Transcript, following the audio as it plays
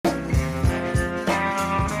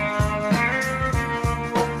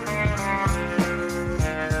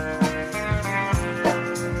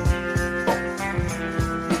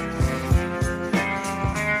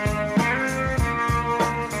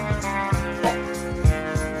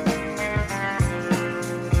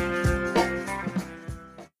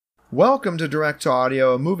Welcome to Direct to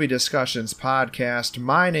Audio, a movie discussions podcast.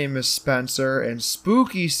 My name is Spencer, and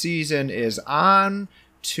spooky season is on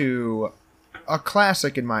to a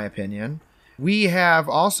classic, in my opinion. We have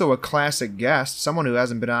also a classic guest, someone who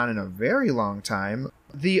hasn't been on in a very long time.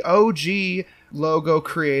 The OG logo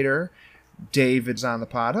creator, David's on the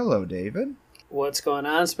pod. Hello, David. What's going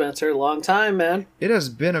on, Spencer? Long time, man. It has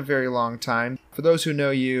been a very long time. For those who know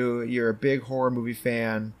you, you're a big horror movie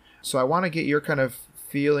fan. So I want to get your kind of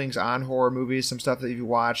feelings on horror movies, some stuff that you've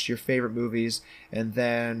watched, your favorite movies, and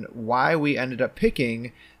then why we ended up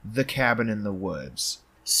picking The Cabin in the Woods.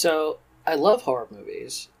 So, I love horror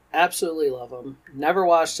movies. Absolutely love them. Never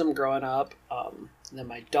watched them growing up. Then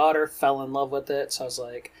my daughter fell in love with it, so I was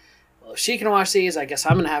like, well, if she can watch these, I guess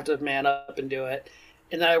I'm going to have to man up and do it.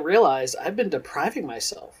 And then I realized I've been depriving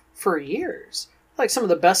myself for years. Like, some of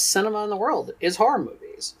the best cinema in the world is horror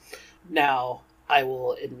movies. Now, I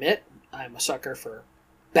will admit I'm a sucker for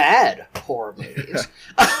bad horror movies,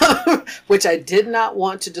 which I did not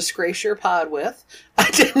want to disgrace your pod with. I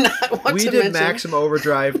did not want to mention. We did Maximum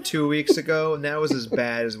Overdrive 2 weeks ago, and that was as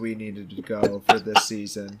bad as we needed to go for this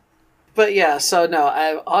season. But yeah, so no,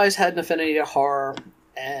 I've always had an affinity to horror,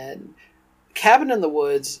 and Cabin in the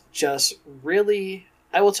Woods just really,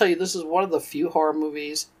 I will tell you, this is one of the few horror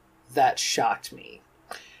movies that shocked me.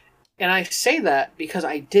 And I say that because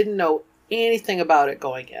I didn't know anything about it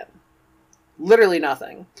going in. Literally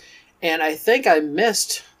nothing. And I think I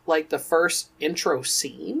missed like the first intro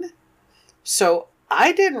scene. So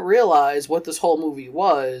I didn't realize what this whole movie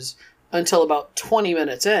was until about 20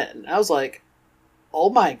 minutes in. I was like,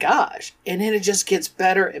 oh my gosh. And then it just gets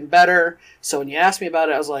better and better. So when you asked me about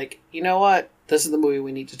it, I was like, you know what? This is the movie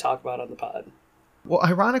we need to talk about on the pod. Well,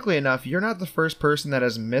 ironically enough, you're not the first person that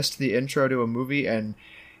has missed the intro to a movie and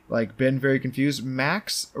like been very confused.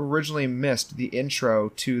 Max originally missed the intro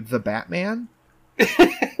to The Batman,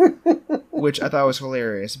 which I thought was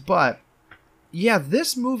hilarious. But yeah,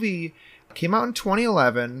 this movie came out in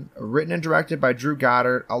 2011, written and directed by Drew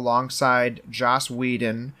Goddard alongside Joss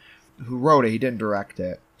Whedon, who wrote it. He didn't direct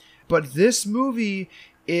it. But this movie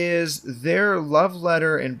is their love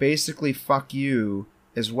letter and basically fuck you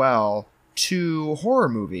as well to horror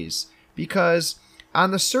movies, because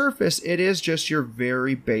on the surface, it is just your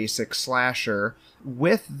very basic slasher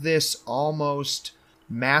with this almost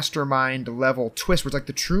mastermind level twist, where it's like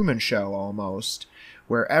the Truman Show almost,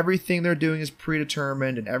 where everything they're doing is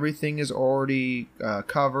predetermined and everything is already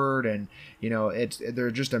covered, and you know they're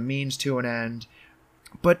just a means to an end.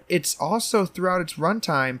 But it's also throughout its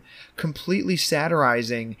runtime completely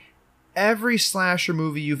satirizing every slasher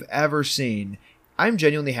movie you've ever seen. I'm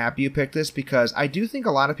genuinely happy you picked this because I do think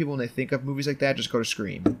a lot of people, when they think of movies like that, just go to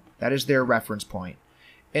Scream. That is their reference point.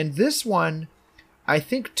 And this one, I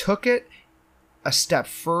think, took it a step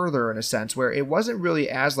further in a sense, where it wasn't really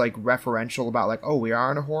as like referential about like, oh, we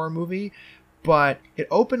are in a horror movie, but it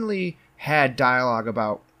openly had dialogue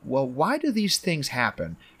about, well, why do these things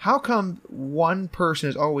happen? How come one person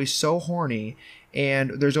is always so horny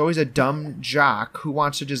and there's always a dumb jock who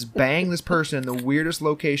wants to just bang this person in the weirdest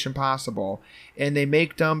location possible, and they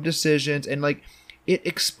make dumb decisions, and like it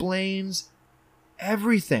explains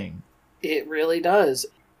everything. It really does.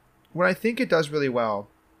 What I think it does really well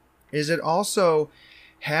is it also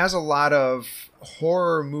has a lot of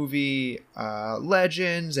horror movie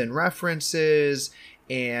legends and references,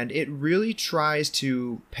 and it really tries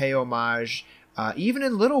to pay homage even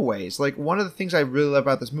in little ways. Like, one of the things I really love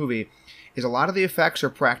about this movie is a lot of the effects are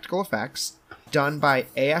practical effects done by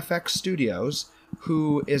AFX Studios,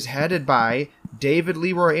 who is headed by David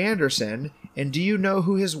Leroy Anderson. And do you know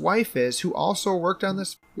who his wife is, who also worked on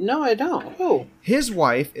this? No, I don't. Who? His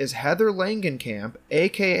wife is Heather Langenkamp,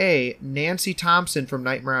 a.k.a. Nancy Thompson from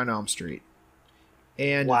Nightmare on Elm Street.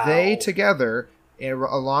 And Wow. They together,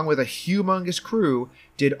 along with a humongous crew,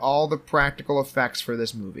 did all the practical effects for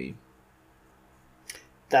this movie.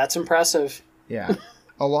 That's impressive. Yeah.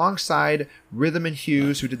 Alongside Rhythm and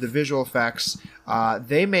Hughes, who did the visual effects,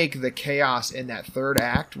 they make the chaos in that third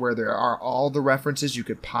act, where there are all the references you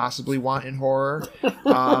could possibly want in horror,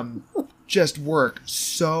 just work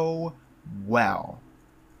so well.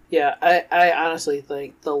 Yeah, I honestly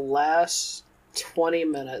think the last 20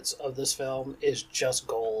 minutes of this film is just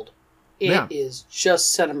gold. It is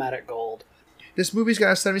just cinematic gold. This movie's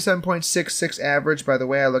got a 77.66 average, by the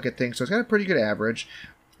way I look at things, so it's got a pretty good average.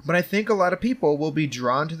 But I think a lot of people will be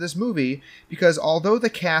drawn to this movie because although the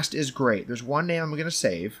cast is great, there's one name I'm going to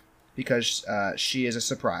save because she is a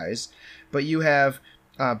surprise, but you have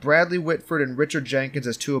Bradley Whitford and Richard Jenkins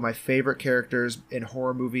as two of my favorite characters in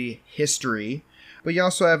horror movie history. But you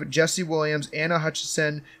also have Jesse Williams, Anna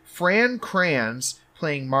Hutchinson, Fran Kranz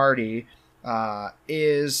playing Marty,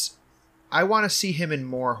 is I want to see him in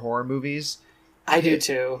more horror movies. I do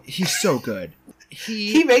too. He's so good.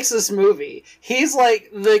 He makes this movie. He's like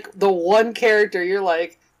the one character you're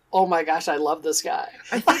like, oh my gosh, I love this guy.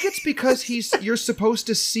 I think it's because you're supposed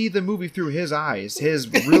to see the movie through his eyes, his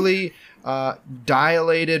really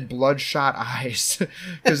dilated, bloodshot eyes.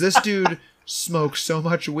 Because this dude smokes so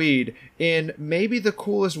much weed in maybe the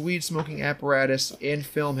coolest weed smoking apparatus in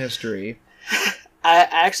film history. I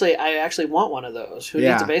actually want one of those. Who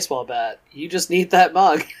needs a baseball bat? You just need that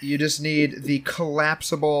mug. You just need the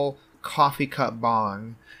collapsible coffee cup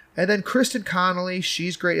bong. And then Kristen Connolly,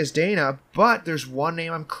 she's great as Dana, but there's one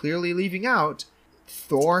name I'm clearly leaving out.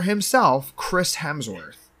 Thor himself, Chris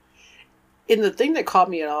Hemsworth. And the thing that caught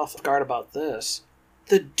me off guard about this,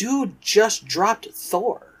 the dude just dropped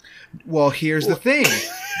Thor. Well, here's the thing.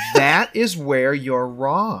 That is where you're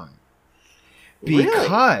wrong.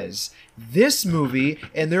 Because this movie,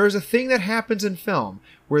 and there is a thing that happens in film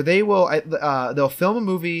where they'll film a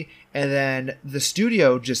movie and then the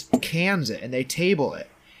studio just cans it and they table it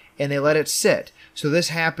and they let it sit. So this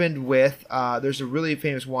happened with there's a really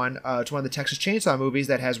famous one. It's one of the Texas Chainsaw movies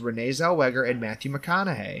that has Renee Zellweger and Matthew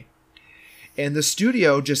McConaughey, and the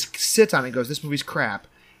studio just sits on it and goes, "This movie's crap."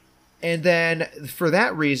 And then for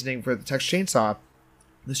that reasoning, for the Texas Chainsaw,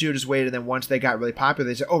 the studio just waited, and then once they got really popular,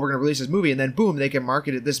 they said, "Oh, we're going to release this movie," and then boom, they can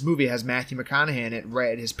market it. This movie has Matthew McConaughey in it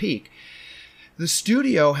right at his peak. The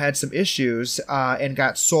studio had some issues and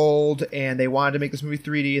got sold, and they wanted to make this movie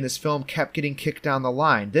 3D, and this film kept getting kicked down the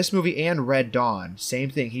line. This movie and Red Dawn, same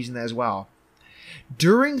thing, he's in that as well.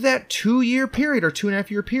 During that 2-year period, or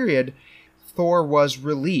 2.5-year period, Thor was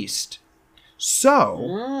released.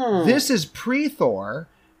 So, this is pre-Thor,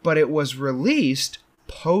 but it was released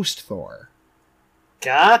post-Thor.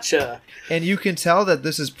 Gotcha. And you can tell that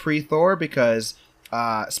this is pre-Thor because,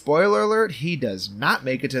 spoiler alert, he does not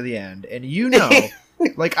make it to the end. And you know,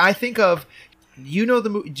 like I think of, do you know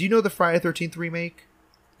the Friday the 13th remake?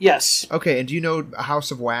 Yes. Okay, and do you know House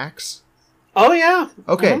of Wax? Oh, yeah.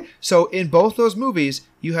 Okay, so in both those movies,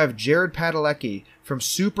 you have Jared Padalecki from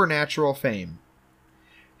Supernatural fame.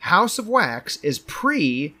 House of Wax is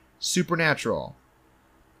pre-Supernatural.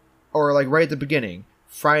 Or like right at the beginning.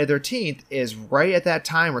 Friday the 13th is right at that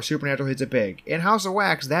time where Supernatural hits it big. In House of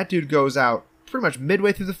Wax, that dude goes out pretty much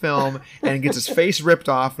midway through the film and gets his face ripped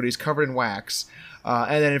off, but he's covered in wax.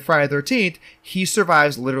 And then in Friday the 13th, he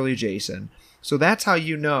survives literally Jason. So that's how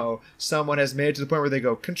you know someone has made it to the point where they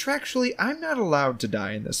go, contractually, I'm not allowed to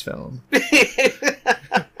die in this film.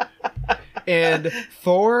 And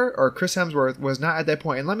Thor, or Chris Hemsworth, was not at that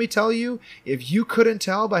point. And let me tell you, if you couldn't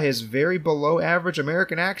tell by his very below-average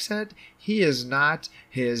American accent, he is not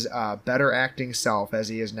his better acting self as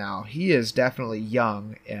he is now. He is definitely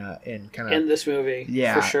young in kind of... in this movie,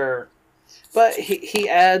 yeah, for sure. But he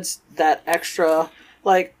adds that extra,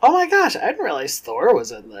 like, oh my gosh, I didn't realize Thor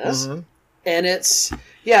was in this. Mm-hmm. And it's,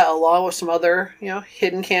 along with some other,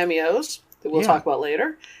 hidden cameos that we'll talk about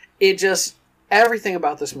later. It just... everything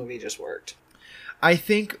about this movie just worked. I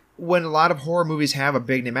think when a lot of horror movies have a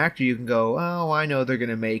big name actor, you can go, oh, I know they're going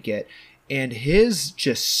to make it. And his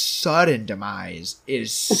just sudden demise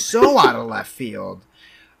is so out of left field.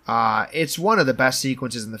 It's one of the best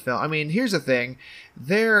sequences in the film. I mean, here's the thing.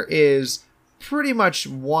 There is pretty much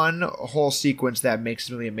one whole sequence that makes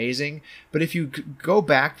this movie amazing. But if you go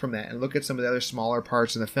back from that and look at some of the other smaller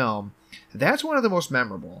parts in the film, that's one of the most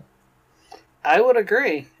memorable. I would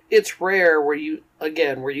agree. It's rare where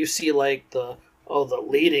you see like the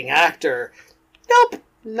leading actor. Nope,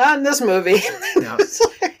 not in this movie. No,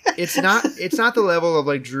 it's not the level of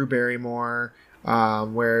like Drew Barrymore,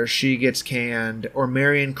 where she gets canned, or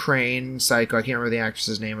Marion Crane, Psycho. I can't remember the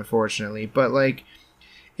actress's name, unfortunately, but like,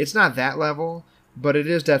 it's not that level. But it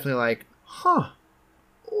is definitely like, well,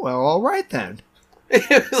 all right then.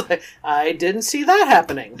 It was like, I didn't see that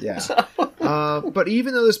happening. Yeah. So. But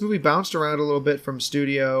even though this movie bounced around a little bit from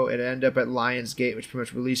studio, it ended up at Lionsgate, which pretty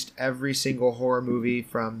much released every single horror movie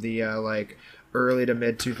from the like early to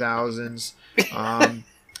mid 2000s.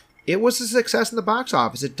 It was a success in the box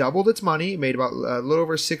office. It doubled its money. It made about a little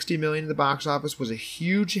over $60 million in the box office. Was a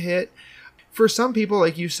huge hit. For some people,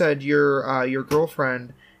 like you said, your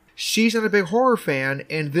girlfriend, she's not a big horror fan,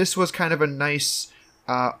 and this was kind of a nice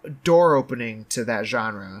door opening to that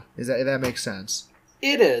genre. That makes sense?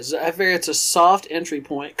 It is. I figure it's a soft entry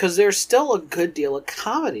point because there's still a good deal of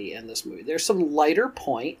comedy in this movie. There's some lighter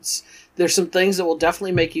points. There's some things that will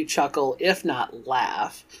definitely make you chuckle, if not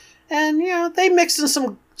laugh. And they mix in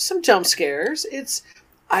some jump scares.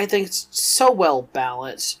 I think it's so well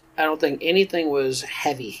balanced. I don't think anything was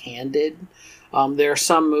heavy-handed. There are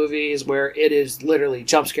some movies where it is literally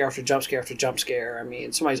jump scare after jump scare after jump scare. I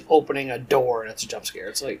mean, somebody's opening a door and it's a jump scare.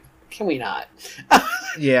 It's like, Can we not?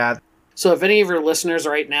 Yeah. So if any of your listeners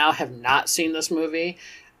right now have not seen this movie,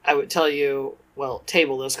 I would tell you, well,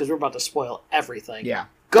 table this because we're about to spoil everything. Yeah.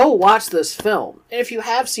 Go watch this film. And if you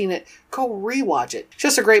have seen it, go rewatch it.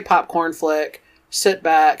 Just a great popcorn flick. Sit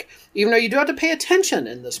back. Even though you do have to pay attention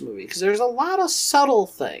in this movie because there's a lot of subtle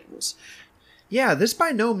things. Yeah, this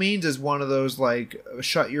by no means is one of those, like,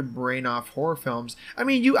 shut your brain off horror films. I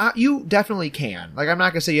mean, you definitely can. Like, I'm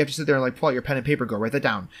not going to say you have to sit there and, like, pull out your pen and paper, go write that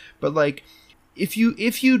down. But, like, if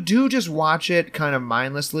you do just watch it kind of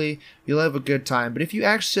mindlessly, you'll have a good time. But if you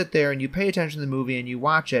actually sit there and you pay attention to the movie and you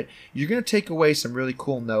watch it, you're going to take away some really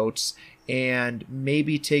cool notes and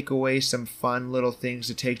maybe take away some fun little things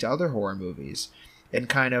to take to other horror movies and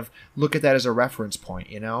kind of look at that as a reference point,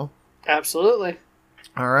 you know? Absolutely.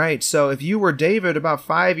 All right, so if you were David about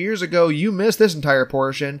 5 years ago, you missed this entire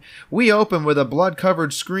portion. We open with a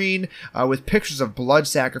blood-covered screen with pictures of blood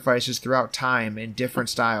sacrifices throughout time in different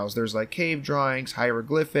styles. There's like cave drawings,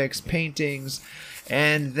 hieroglyphics, paintings,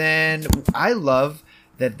 and then I love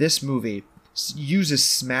that this movie uses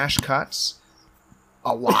smash cuts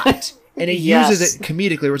a lot. And it uses it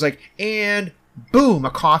comedically, where it's like, and boom,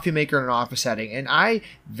 a coffee maker in an office setting. And I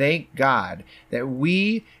thank God that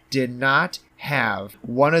we did not have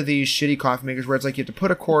one of these shitty coffee makers where it's like you have to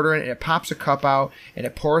put a quarter in and it pops a cup out and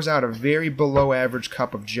it pours out a very below average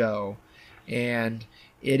cup of Joe, and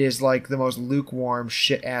it is like the most lukewarm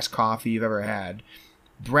shit ass coffee you've ever had.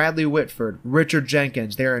 Bradley Whitford, Richard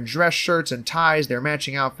Jenkins, they're in dress shirts and ties, they're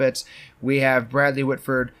matching outfits. We have Bradley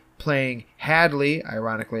Whitford playing Hadley,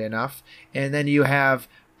 ironically enough, and then you have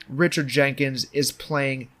Richard Jenkins is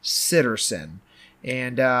playing Sitterson,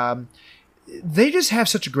 and they just have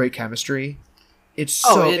such a great chemistry. It's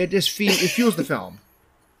it fuels the film.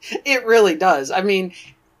 It really does. I mean,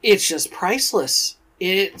 it's just priceless.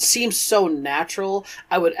 It seems so natural.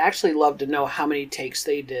 I would actually love to know how many takes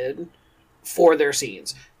they did for their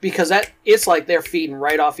scenes, because it's like they're feeding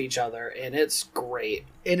right off each other, and it's great.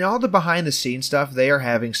 In all the behind the scenes stuff, they are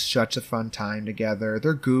having such a fun time together.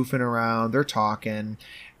 They're goofing around, they're talking.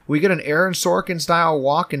 We get an Aaron Sorkin style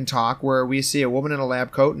walk and talk where we see a woman in a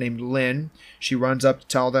lab coat named Lynn. She runs up to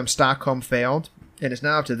tell them Stockholm failed, and it's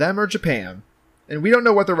now up to them or Japan. And we don't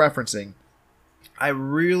know what they're referencing. I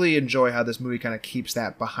really enjoy how this movie kind of keeps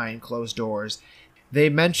that behind closed doors. They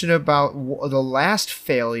mention about the last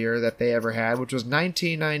failure that they ever had, which was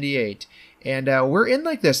 1998. And we're in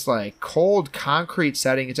like this like cold concrete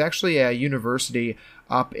setting. It's actually a university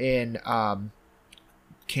up in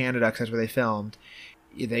Canada, because that's where they filmed.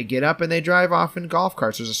 They get up and they drive off in golf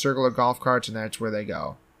carts. There's a circle of golf carts, and that's where they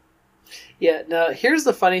go. Yeah, now here's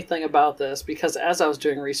the funny thing about this, because as I was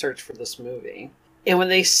doing research for this movie, and when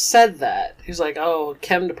they said that, he was like, oh,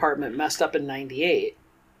 chem department messed up in 98.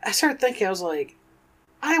 I started thinking, I was like,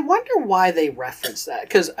 I wonder why they referenced that.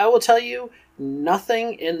 Because I will tell you,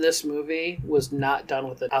 nothing in this movie was not done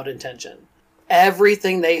without intention.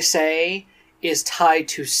 Everything they say is tied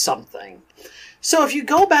to something. So if you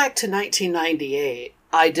go back to 1998,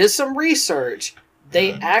 I did some research.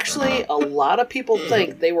 They actually, a lot of people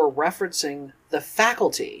think they were referencing The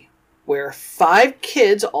Faculty, where 5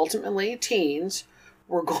 kids, ultimately teens,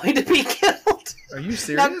 were going to be killed. Are you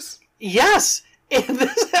serious? Now, yes. And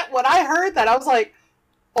when I heard that, I was like,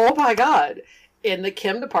 oh my God. And the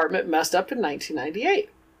chem department messed up in 1998.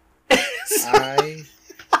 I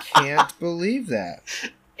can't believe that.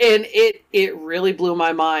 And it really blew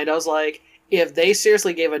my mind. I was like, if they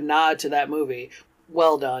seriously gave a nod to that movie,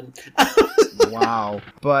 well done. Wow.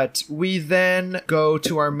 But we then go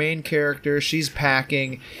to our main character. She's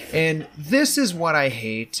packing. And this is what I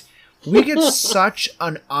hate. We get such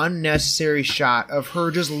an unnecessary shot of her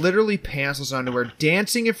just literally pantsless underwear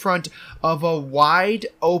dancing in front of a wide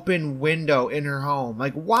open window in her home.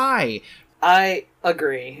 Like, why? I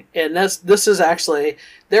agree. And this is actually...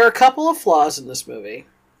 There are a couple of flaws in this movie.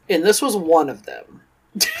 And this was one of them.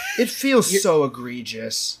 It feels so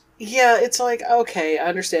egregious. Yeah, it's like, okay, I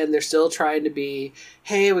understand they're still trying to be,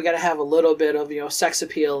 hey, we got to have a little bit of, sex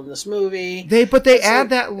appeal in this movie. They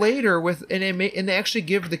add that later and they actually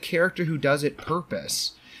give the character who does it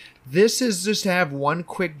purpose. This is just to have one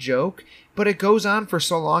quick joke, but it goes on for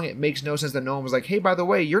so long it makes no sense that no one was like, hey, by the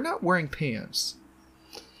way, you're not wearing pants.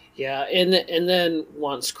 Yeah, and then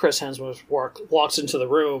once Chris Hemsworth walks into the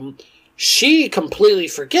room, she completely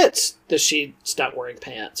forgets that she's not wearing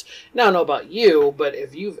pants. Now, I don't know about you, but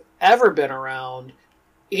if you've ever been around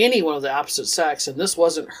anyone of the opposite sex and this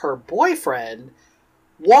wasn't her boyfriend,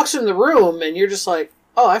 walks in the room and you're just like,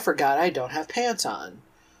 oh, I forgot I don't have pants on.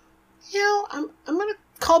 I'm going to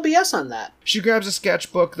call BS on that. She grabs a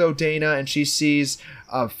sketchbook, though, Dana, and she sees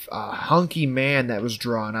a hunky man that was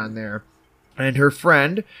drawn on there. And her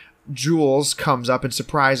friend, Jules comes up and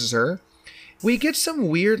surprises her. We get some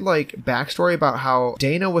weird, like, backstory about how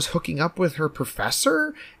Dana was hooking up with her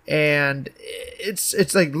professor, and it's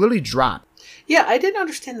like, literally dropped. Yeah, I didn't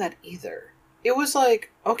understand that either. It was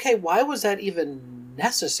like, okay, why was that even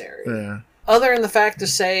necessary? Yeah. Other than the fact to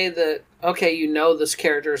say that, okay, you know this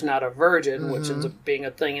character is not a virgin, which ends up being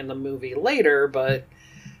a thing in the movie later, but...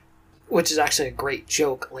 which is actually a great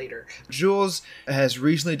joke later. Jules has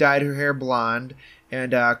recently dyed her hair blonde,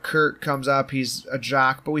 and Kurt comes up. He's a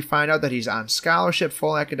jock, but we find out that he's on scholarship,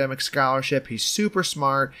 full academic scholarship. He's super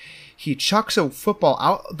smart. He chucks a football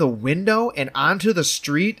out the window and onto the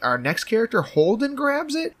street. Our next character, Holden,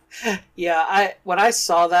 grabs it. Yeah, when I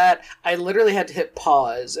saw that, I literally had to hit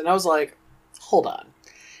pause, and I was like, hold on.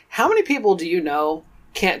 How many people do you know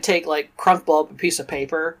can't take, like, crumple up a piece of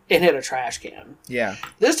paper and hit a trash can? Yeah.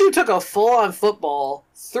 This dude took a full-on football,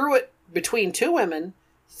 threw it between two women,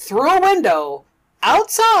 through a window,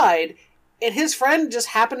 outside, and his friend just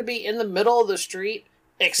happened to be in the middle of the street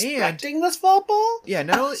expecting this football? Yeah,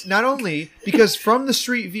 not only because from the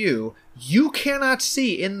street view, you cannot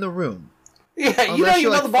see in the room. Yeah, you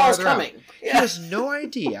know the ball's coming. Yeah. He has no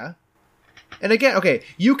idea. And again, okay,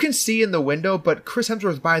 you can see in the window, but Chris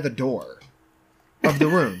Hemsworth by the door of the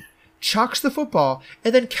room chucks the football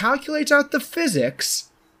and then calculates out the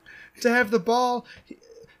physics to have the ball.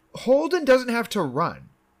 Holden doesn't have to run.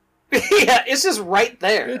 Yeah, it's just right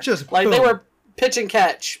there. It's just like boom. They were pitch and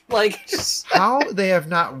catch. Like just... How they have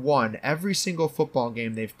not won every single football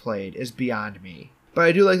game they've played is beyond me. But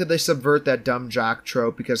I do like that they subvert that dumb jock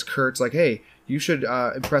trope because Kurt's like, hey, you should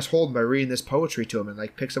impress Holden by reading this poetry to him, and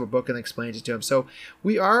like picks up a book and explains it to him. So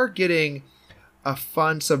we are getting a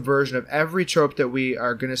fun subversion of every trope that we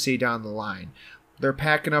are going to see down the line. They're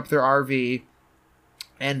packing up their RV,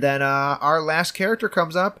 and then our last character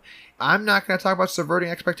comes up. I'm not going to talk about subverting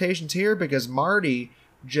expectations here because Marty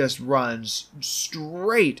just runs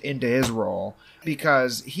straight into his role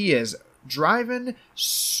because he is driving,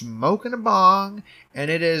 smoking a bong, and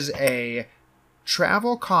it is a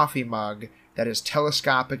travel coffee mug that is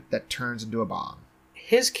telescopic that turns into a bong.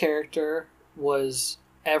 His character was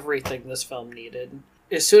everything this film needed.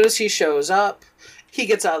 As soon as he shows up, he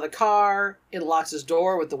gets out of the car and locks his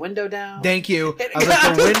door with the window down. Thank you. I was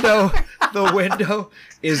like, the window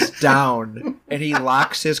is down, and he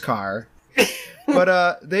locks his car.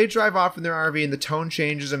 But they drive off in their RV, and the tone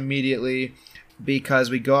changes immediately because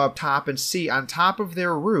we go up top and see on top of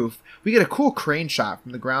their roof, we get a cool crane shot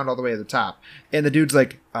from the ground all the way to the top. And the dude's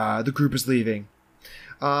like, the group is leaving.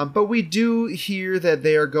 But we do hear that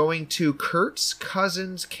they are going to Kurt's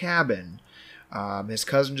cousin's cabin. His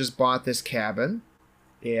cousin just bought this cabin,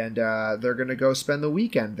 and they're going to go spend the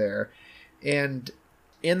weekend there. And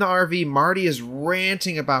in the RV, Marty is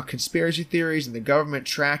ranting about conspiracy theories and the government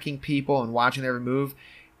tracking people and watching their every move.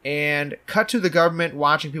 And cut to the government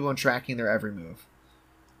watching people and tracking their every move.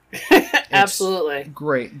 Absolutely.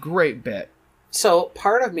 Great bit. So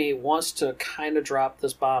part of me wants to kind of drop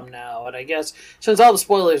this bomb now, and I guess since all the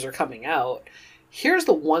spoilers are coming out, here's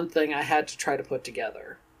the one thing I had to try to put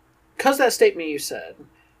together. Because that statement you said,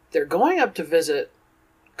 they're going up to visit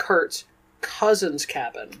Kurt's cousin's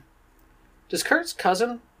cabin. Does Kurt's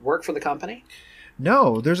cousin work for the company?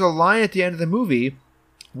 No, there's a line at the end of the movie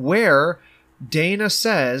where Dana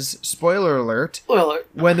says, spoiler alert,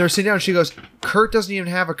 when they're sitting down, she goes, Kurt doesn't even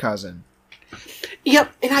have a cousin.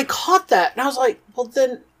 Yep, and I caught that, and I was like, well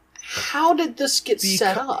then, how did this get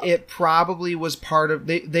set up? It probably was part of,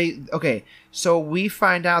 okay, so we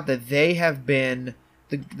find out that they have been,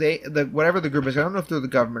 whatever the group is, I don't know if they're the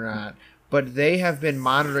government or not, but they have been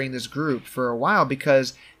monitoring this group for a while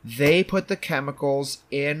because they put the chemicals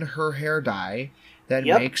in her hair dye that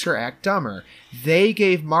makes her act dumber. They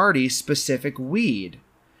gave Marty specific weed.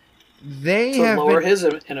 To lower his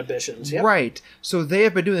inhibitions. Yep. Right. So they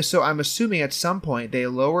have been doing this. So I'm assuming at some point they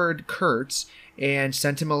lowered Kurt's and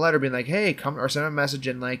sent him a letter being like, hey, come, or sent him a message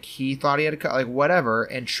and like he thought he had a cut, like whatever,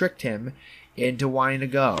 and tricked him into wanting to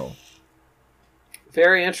go.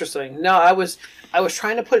 Very interesting. No, I was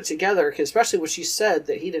trying to put it together, especially when she said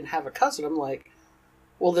that he didn't have a cousin. I'm like,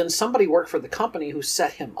 well, then somebody worked for the company who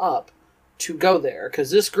set him up to go there, because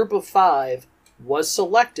this group of 5 was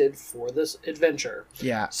selected for this adventure.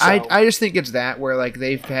 Yeah, so, I just think it's that where like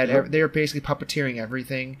they were basically puppeteering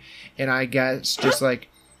everything, and I guess just like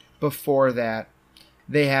before that,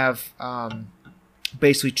 they have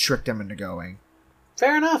basically tricked them into going.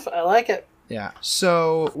 Fair enough. I like it. Yeah.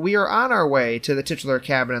 So we are on our way to the titular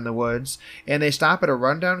cabin in the woods, and they stop at a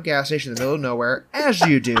rundown gas station in the middle of nowhere, as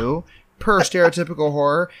you do, per stereotypical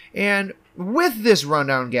horror. And with this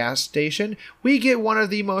rundown gas station, we get one of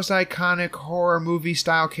the most iconic horror movie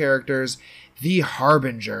style characters, the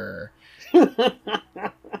Harbinger.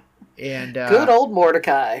 And good old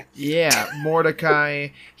Mordecai. Yeah, Mordecai.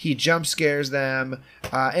 He jump scares them.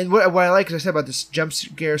 And what I like, as I said about this jump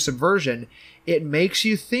scare subversion, it makes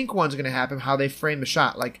you think one's going to happen, how they frame the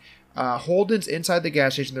shot. Like, Holden's inside the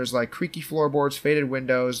gas station. There's like creaky floorboards, faded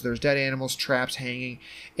windows. There's dead animals, traps hanging.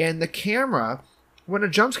 And the camera, when a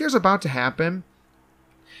jump scare is about to happen,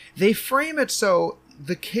 they frame it so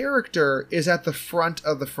the character is at the front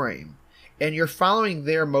of the frame. And you're following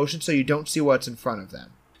their motion so you don't see what's in front of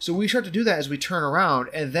them. So we start to do that as we turn around,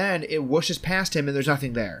 and then it whooshes past him and there's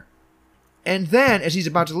nothing there. And then, as he's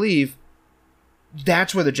about to leave,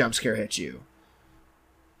 that's where the jump scare hits you.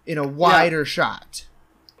 In a wider shot.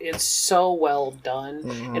 It's so well done,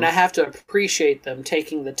 and I have to appreciate them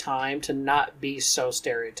taking the time to not be so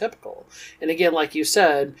stereotypical. And again, like you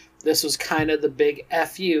said, this was kind of the big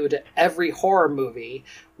FU to every horror movie.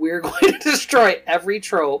 We're going to destroy every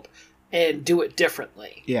trope and do it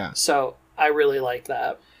differently. Yeah. So I really like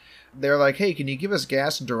that. They're like, hey, can you give us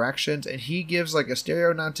gas and directions? And he gives like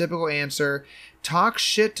a non-typical answer, talks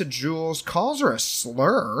shit to Jules, calls her a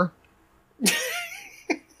slur.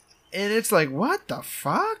 And it's like, what the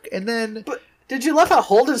fuck? And then... But did you love how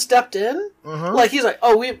Holden stepped in? Like, he's like,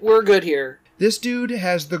 oh, we're good here. This dude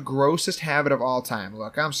has the grossest habit of all time.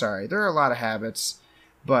 Look, I'm sorry. There are a lot of habits,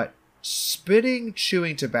 but spitting,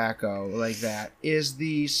 chewing tobacco like that is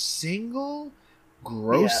the single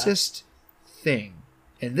grossest thing.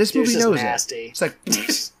 And this movie knows nasty. It's like...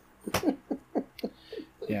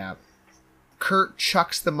 Yeah. Kurt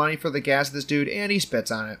chucks the money for the gas of this dude, and he spits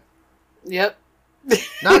on it. Yep.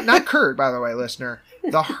 Not Kurt, by the way, listener.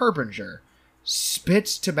 The Harbinger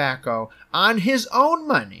spits tobacco on his own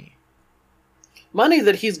money. Money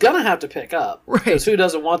that he's gonna have to pick up. Right. Because who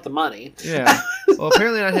doesn't want the money? Yeah. Well,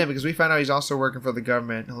 apparently not him, because we find out he's also working for the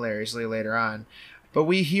government, hilariously, later on. But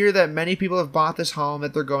we hear that many people have bought this home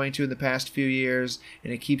that they're going to in the past few years,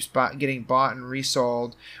 and it keeps getting bought and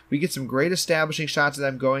resold. We get some great establishing shots of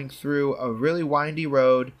them going through a really windy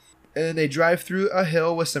road, and then they drive through a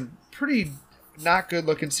hill with some pretty not good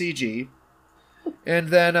looking CG. And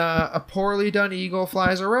then a poorly done eagle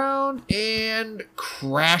flies around and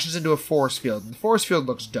crashes into a force field. The force field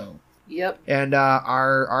looks dope. Yep. And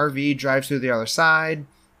our RV drives through the other side.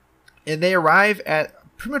 And they arrive at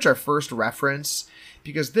pretty much our first reference,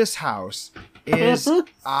 because this house is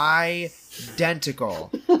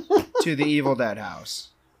identical to the Evil Dead house.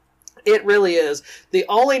 It really is. The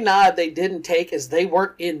only nod they didn't take is they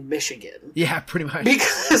weren't in Michigan. Yeah, pretty much.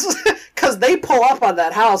 Because they pull up on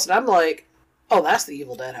that house, and I'm like, oh, that's the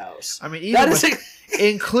Evil Dead house. I mean, even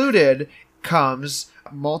included comes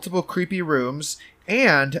multiple creepy rooms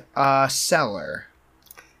and a cellar.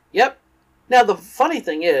 Yep. Now, the funny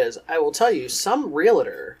thing is, I will tell you, some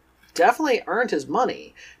realtor definitely earned his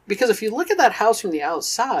money, because if you look at that house from the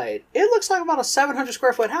outside, it looks like about a 700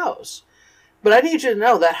 square foot house. But I need you to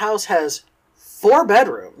know that house has 4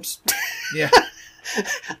 bedrooms. Yeah.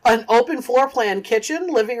 An open floor plan kitchen,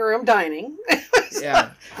 living room, dining.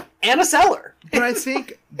 Yeah. And a cellar. But I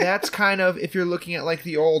think that's kind of, if you're looking at like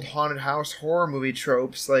the old haunted house horror movie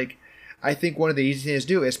tropes, like, I think one of the easy things to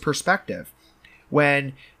do is perspective.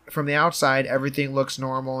 When from the outside everything looks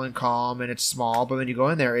normal and calm and it's small, but when you go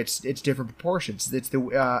in there, it's different proportions. It's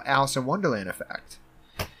the Alice in Wonderland effect.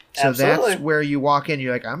 So Absolutely. That's where you walk in,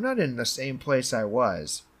 you're like, I'm not in the same place I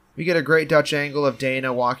was. We get a great Dutch angle of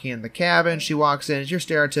Dana walking in the cabin. She walks in. It's your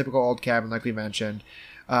stereotypical old cabin, like we mentioned.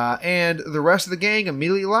 And the rest of the gang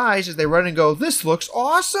immediately lies as they run and go, this looks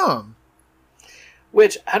awesome!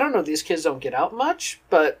 Which, I don't know, these kids don't get out much,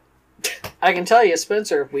 but I can tell you,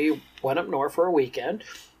 Spencer, we went up north for a weekend,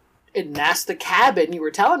 and that's the cabin you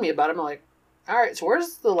were telling me about. I'm like, all right, so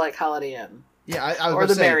where's the, like, Holiday Inn? Yeah, I was or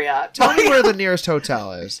the say, Marriott. Tell me where the nearest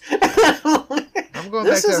hotel is. I'm going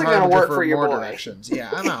this back to isn't going to work for for your more boy. directions.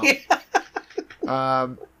 Yeah, I'm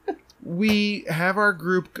out. We have our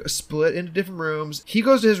group split into different rooms. He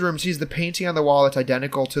goes to his room, sees the painting on the wall that's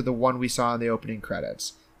identical to the one we saw in the opening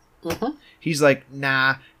credits. Mm-hmm. He's like,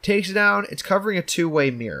 nah. Takes it down. It's covering a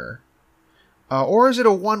 2-way mirror. Or is it a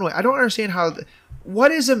 1-way? I don't understand how...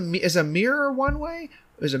 What is a mirror 1-way?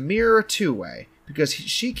 Is a mirror a 2-way? Because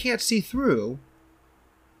she can't see through.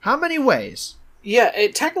 How many ways? Yeah,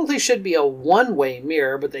 it technically should be a 1-way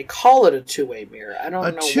mirror, but they call it a 2-way mirror. I don't know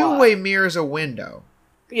why. A 2-way mirror is a window.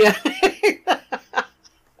 Yeah.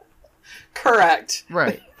 Correct.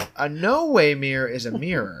 Right. A no-way mirror is a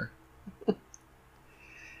mirror.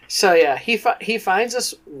 So yeah, he finds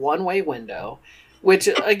this 1-way window, which,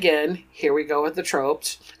 again, here we go with the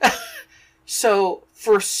tropes. So,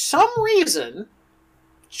 for some reason,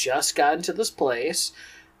 just got into this place.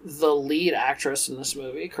 the lead actress in this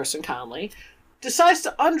movie, Kristen Conley, decides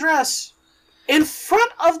to undress in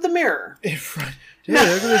front of the mirror. In front. Dude, look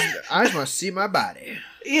at this. I just want to see my body.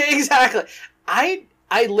 Yeah, exactly. I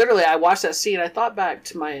literally watched that scene. I thought back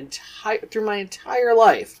to my entire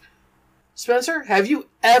life. Spencer, have you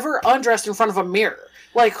ever undressed in front of a mirror?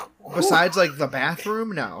 Like, besides like the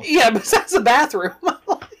bathroom? No. Yeah, besides the bathroom.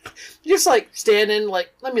 Just like standing,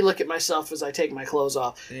 like, let me look at myself as I take my clothes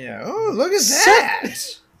off. Yeah. Oh, look at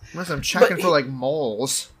that. Unless I'm checking for like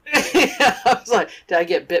moles. Yeah, I was like, did I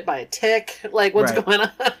get bit by a tick? Like, what's going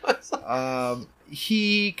on?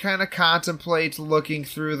 He kind of contemplates looking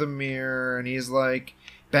through the mirror, and he's like,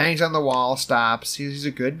 bangs on the wall, stops. He's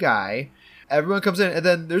a good guy. Everyone comes in, and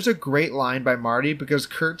then there's a great line by Marty, because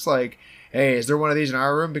Kurt's like, hey, is there one of these in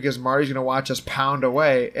our room? Because Marty's going to watch us pound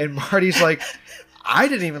away. And Marty's like, I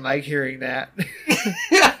didn't even like hearing that.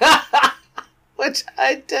 Which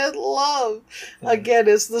I did love. Again,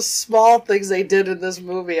 it's the small things they did in this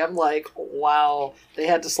movie. I'm like, wow, they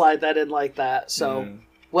had to slide that in like that. So,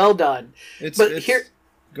 well done.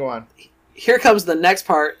 Go on. Here comes the next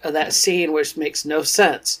part of that scene, which makes no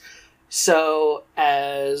sense. So,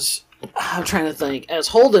 I'm trying to think, as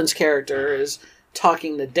Holden's character is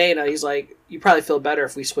talking to Dana, he's like, you probably feel better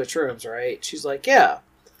if we switch rooms, right? She's like, yeah.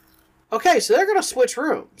 Okay, so they're going to switch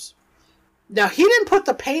rooms. Now, he didn't put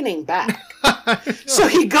the painting back. So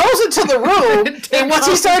he goes into the room, and what's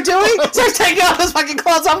he start doing? Starts taking off his fucking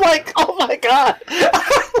clothes. I'm like, oh my God.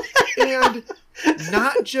 And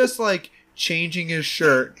not just, like, changing his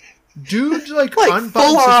shirt. Dude, like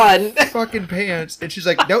unbuttons his fucking pants. And she's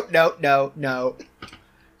like, no.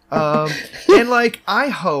 And, like, I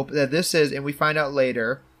hope that this is, and we find out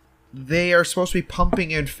later, they are supposed to be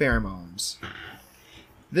pumping in pheromones.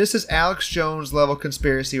 This is Alex Jones level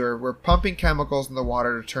conspiracy where we're pumping chemicals in the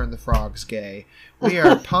water to turn the frogs gay. We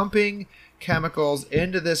are pumping chemicals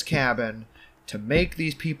into this cabin to make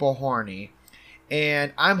these people horny.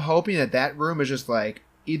 And I'm hoping that room is just like,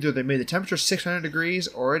 either they made the temperature 600 degrees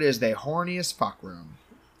or it is the horniest fuck room.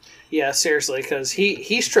 Yeah, seriously, because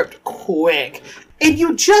he stripped quick. And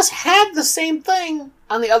you just had the same thing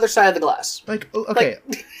on the other side of the glass. Like, okay,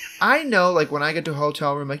 I know, like, when I get to a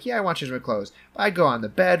hotel room, like, yeah, I want to change my clothes. I go on the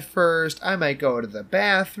bed first. I might go to the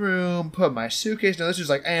bathroom, put my suitcase. No, this is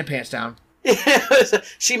like, and pants down.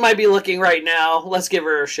 She might be looking right now. Let's give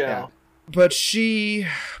her a show. Yeah. But she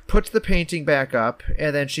puts the painting back up,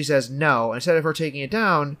 and then she says no. Instead of her taking it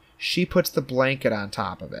down, she puts the blanket on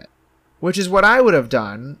top of it. Which is what I would have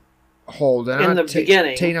done, Holden. In the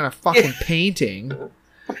beginning. Taking on a fucking painting.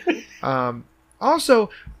 Also,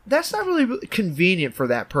 that's not really convenient for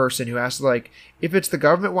that person who has to, like, if it's the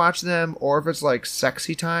government watching them or if it's, like,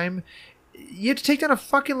 sexy time, you have to take down a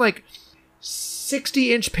fucking, like,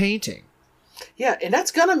 60-inch painting. Yeah, and that's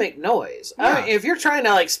gonna make noise. Yeah. I mean, if you're trying to,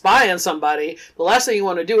 like, spy on somebody, the last thing you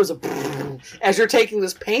want to do is as you're taking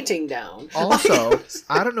this painting down. Also,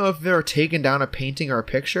 I don't know if they're taking down a painting or a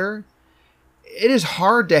picture. It is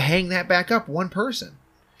hard to hang that back up one person.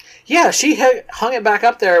 Yeah, she hung it back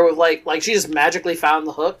up there with like she just magically found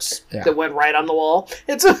the hooks that went right on the wall.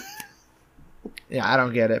 Yeah, I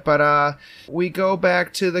don't get it. But we go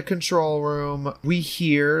back to the control room. We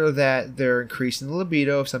hear that they're increasing the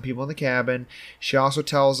libido of some people in the cabin. She also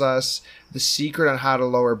tells us the secret on how to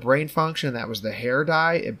lower brain function. That was the hair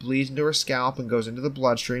dye. It bleeds into her scalp and goes into the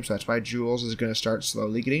bloodstream. So that's why Jules is going to start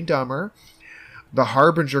slowly getting dumber. The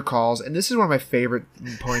Harbinger calls. And this is one of my favorite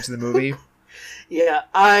points in the movie. Yeah,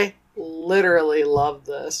 I literally love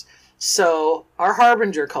this. So, our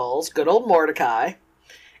Harbinger calls, good old Mordecai,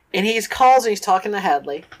 and he's talking to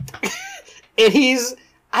Hadley. And he's,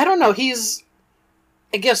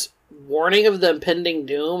 I guess, warning of the impending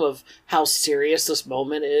doom of how serious this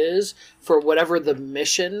moment is for whatever the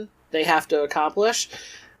mission they have to accomplish.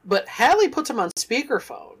 But Hadley puts him on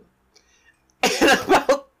speakerphone. And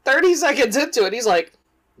about 30 seconds into it, he's like,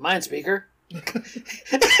 "Mine speaker."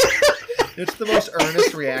 It's the most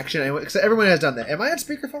earnest reaction. Everyone has done that. Am I on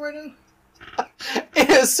speakerphone right now? It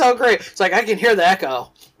is so great. It's like, I can hear the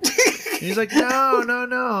echo. He's like,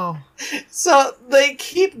 no. So they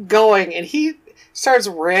keep going, and he starts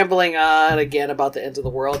rambling on again about the end of the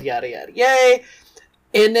world, yada, yada, yay.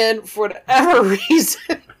 And then, for whatever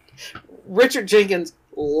reason, Richard Jenkins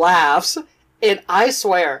laughs, and I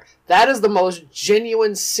swear, that is the most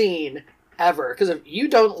genuine scene ever. Because if you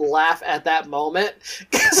don't laugh at that moment,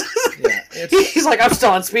 he's like, I'm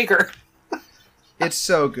still on speaker. It's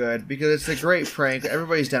so good because it's a great prank.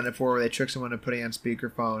 Everybody's done it before where they trick someone into putting on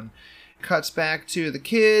speakerphone. Cuts back to the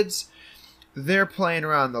kids. They're playing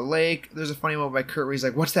around the lake. There's a funny moment by Kurt where he's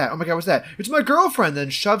like, "What's that? Oh my God, what's that? It's my girlfriend."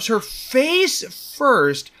 Then shoves her face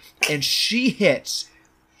first and she hits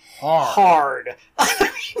hard.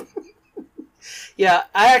 Yeah,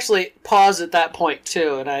 I actually paused at that point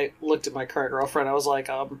too, and I looked at my current girlfriend. I was like,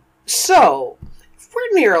 so if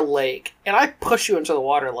we're near a lake and I push you into the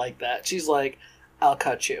water like that, she's like, I'll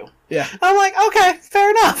cut you. Yeah. I'm like, okay,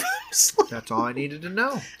 fair enough. That's all I needed to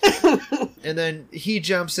know. And then he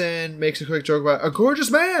jumps in, makes a quick joke about a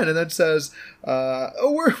gorgeous man, and then says,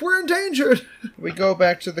 oh, we're endangered. We go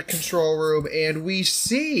back to the control room, and we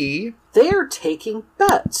see... They're taking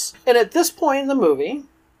bets. And at this point in the movie,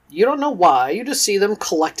 you don't know why, you just see them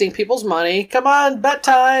collecting people's money. Come on, bet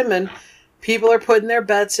time! And people are putting their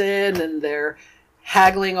bets in, and they're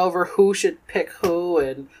haggling over who should pick who,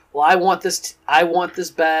 and, well, I want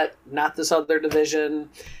this bet, not this other division.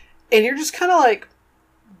 And you're just kind of like,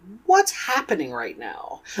 what's happening right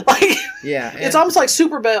now? Like, yeah, it's almost like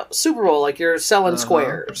Super Bowl, like you're selling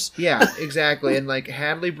squares. Yeah, exactly. And like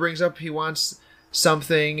Hadley brings up he wants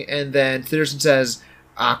something, and then Thitterson says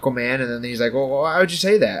Aquaman, and then he's like, well, why would you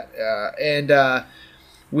say that?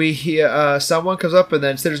 Someone comes up, and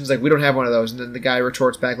then Citizen's like, we don't have one of those. And then the guy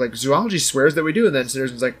retorts back, like, zoology swears that we do. And then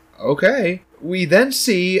Citizen's like, okay. We then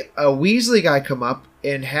see a Weasley guy come up,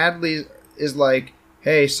 and Hadley is like,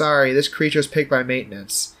 hey, sorry, this creature's picked by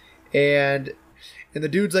maintenance. And the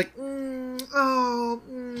dude's like, well,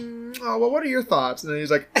 what are your thoughts? And then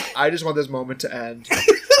he's like, I just want this moment to end.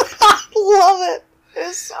 Love it.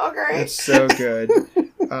 It's so great. It's so good.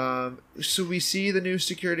 So we see the new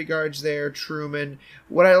security guards there, Truman.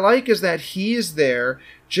 What I like is that he is there,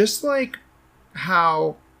 just like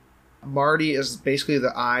how Marty is basically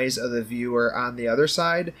the eyes of the viewer on the other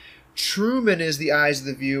side. Truman is the eyes of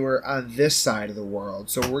the viewer on this side of the world.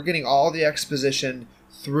 So we're getting all the exposition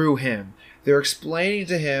through him. They're explaining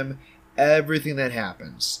to him everything that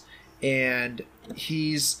happens. And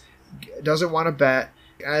he's doesn't want to bet.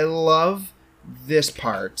 I love this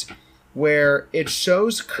part where it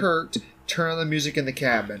shows Kurt turn on the music in the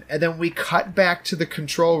cabin, and then we cut back to the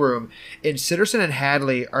control room, and Sitterson and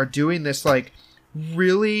Hadley are doing this like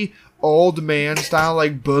really old man style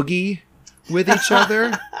like boogie with each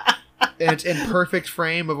other, and it's in perfect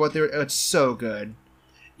frame of what they're. It's so good.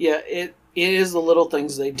 Yeah, it is the little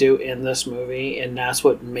things they do in this movie, and that's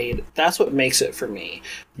what makes it for me.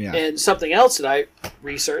 Yeah. And something else that I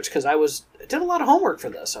researched, because I did a lot of homework for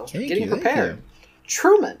this. I was getting prepared.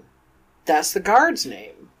 Truman, that's the guard's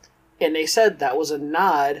name, and they said that was a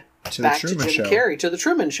nod back to Jim Carrey, to the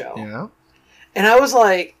Truman Show. Yeah. And I was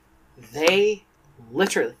like, they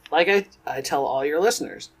literally, like I tell all your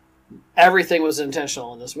listeners, everything was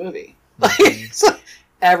intentional in this movie. It's like,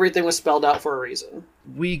 everything was spelled out for a reason.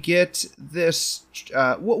 We get this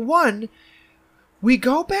we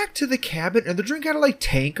go back to the cabin, and they're drinking out of like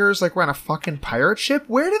tankers, like we're on a fucking pirate ship.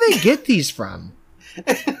 Where do they get these from?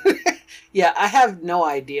 Yeah, I have no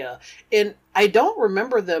idea. And I don't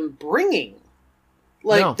remember them bringing.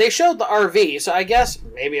 Like, no. They showed the RV, so I guess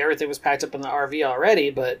maybe everything was packed up in the RV already,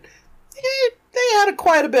 but they had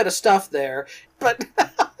quite a bit of stuff there. But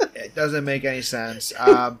it doesn't make any sense.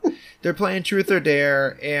 They're playing Truth or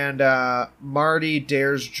Dare, and Marty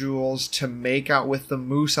dares Jules to make out with the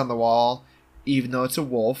moose on the wall, even though it's a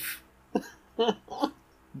wolf.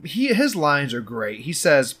 His lines are great. He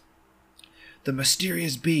says, the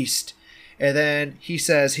mysterious beast. And then he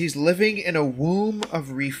says he's living in a womb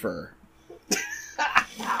of reefer.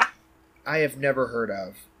 I have never heard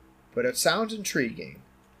of, but it sounds intriguing.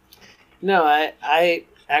 No, I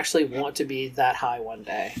actually want to be that high one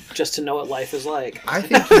day, just to know what life is like. I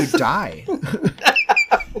think you die.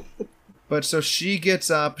 But so she gets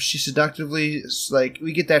up, she seductively, like,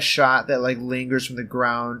 we get that shot that, like, lingers from the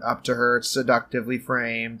ground up to her. It's seductively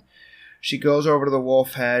framed. She goes over to the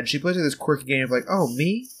wolf head. She plays like this quirky game of like, oh,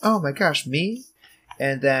 me? Oh my gosh, me?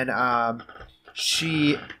 And then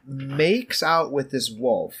she makes out with this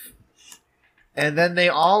wolf. And then they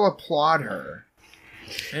all applaud her.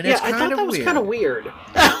 And yeah, it's I thought that was kind of weird.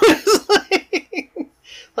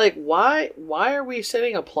 Like, why are we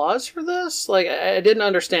setting applause for this? Like, I didn't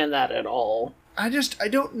understand that at all. I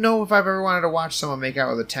don't know if I've ever wanted to watch someone make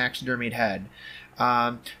out with a taxidermied head.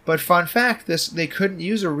 But fun fact, they couldn't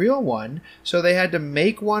use a real one, so they had to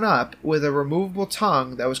make one up with a removable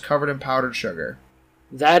tongue that was covered in powdered sugar.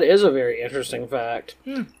 That is a very interesting fact.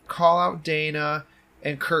 Call out Dana,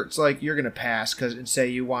 and Kurt's like, you're going to pass, and say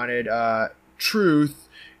you wanted Truth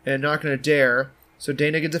and not going to Dare. So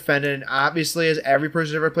Dana gets offended, and obviously, as every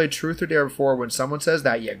person who's ever played Truth or Dare before, when someone says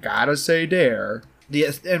that, you gotta say Dare.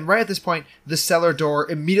 And right at this point, the cellar door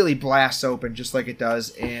immediately blasts open, just like it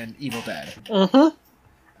does in Evil Dead. Uh-huh.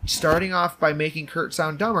 Starting off by making Kurt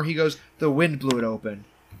sound dumber, he goes, the wind blew it open.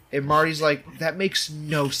 And Marty's like, that makes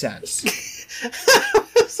no sense.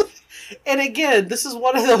 And again, this is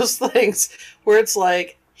one of those things where it's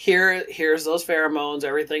like, here's those pheromones,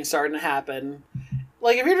 everything's starting to happen.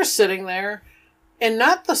 Like, if you're just sitting there, and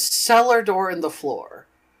not the cellar door in the floor,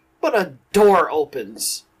 but a door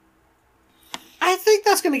opens, I think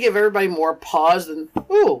that's going to give everybody more pause than,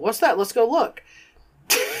 ooh, what's that? Let's go look.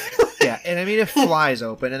 Yeah, and I mean, it flies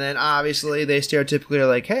open, and then obviously they stereotypically are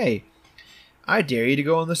like, hey, I dare you to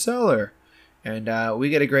go in the cellar. And we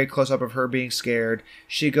get a great close-up of her being scared.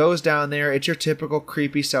 She goes down there. It's your typical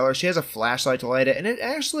creepy cellar. She has a flashlight to light it. And it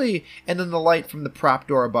actually, and then the light from the prop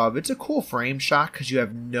door above. It's a cool frame shot because you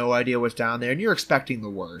have no idea what's down there. And you're expecting the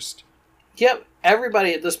worst. Yep.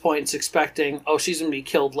 Everybody at this point is expecting, oh, she's going to be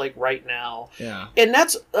killed, like, right now. Yeah. And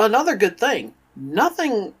that's another good thing.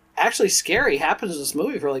 Nothing actually scary happens in this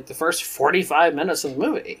movie for, like, the first 45 minutes of the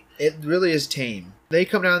movie. It really is tame. They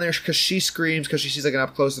come down there because she screams because she sees, like, an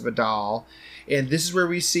up-close of a doll. And this is where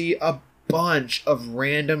we see a bunch of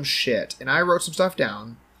random shit. And I wrote some stuff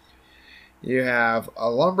down. You have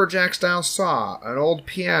a lumberjack-style saw, an old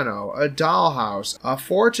piano, a dollhouse, a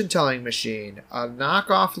fortune-telling machine, a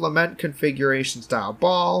knockoff lament configuration-style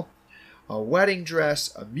ball, a wedding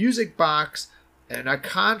dress, a music box, and a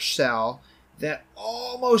conch shell that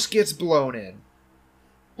almost gets blown in.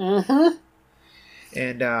 Mm-hmm.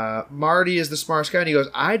 And Marty is the smartest guy, and he goes,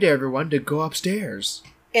 I dare everyone to go upstairs.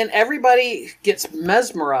 And everybody gets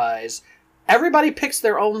mesmerized. Everybody picks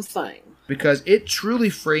their own thing. Because it truly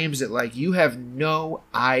frames it like you have no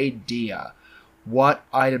idea what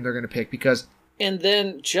item they're going to pick. Because and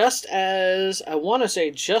then just as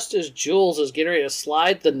Jules is getting ready to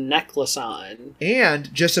slide the necklace on.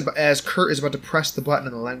 And just as Kurt is about to press the button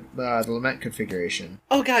in the lament configuration.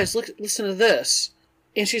 Oh, guys, listen to this.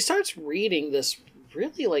 And she starts reading this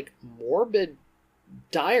really, like, morbid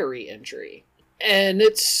diary entry. And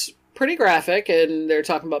it's pretty graphic, and they're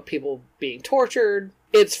talking about people being tortured.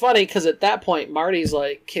 It's funny, because at that point, Marty's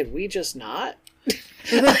like, can we just not?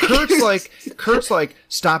 And then Kurt's like,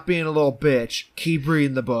 stop being a little bitch. Keep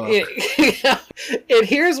reading the book. Yeah. And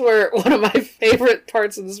here's where one of my favorite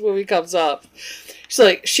parts of this movie comes up. She's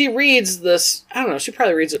like, she reads this, I don't know, she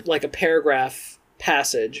probably reads it like a paragraph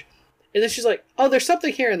passage. And then she's like, oh, there's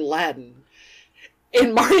something here in Latin.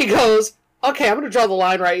 And Marty goes, okay, I'm going to draw the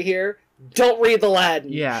line right here. Don't read the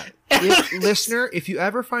Latin. Yeah. Listener, if you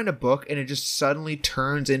ever find a book and it just suddenly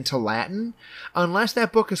turns into Latin, unless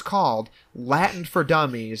that book is called Latin for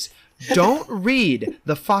Dummies, don't read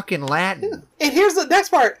the fucking Latin. And here's the next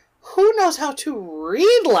part. Who knows how to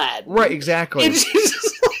read Latin? Right, exactly. And she's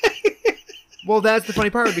just like... Well, that's the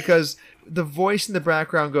funny part, because the voice in the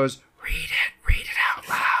background goes, read it out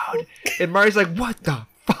loud. And Marty's like, what the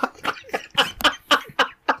fuck?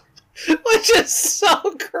 Which is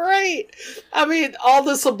so great. I mean, all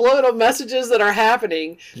the subliminal messages that are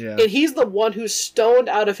happening, yeah. And he's the one who's stoned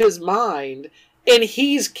out of his mind, and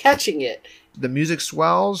he's catching it. The music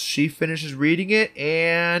swells, she finishes reading it,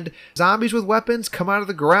 and zombies with weapons come out of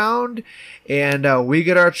the ground, and we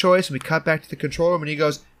get our choice, and we cut back to the control room, and he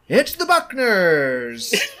goes, it's the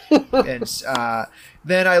Buckners! And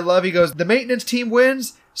then I love, he goes, the maintenance team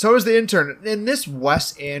wins, so is the intern. In this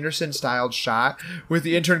Wes Anderson-styled shot, with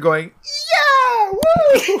the intern going, yeah,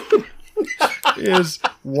 woo! is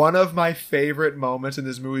one of my favorite moments in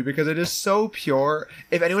this movie, because it is so pure.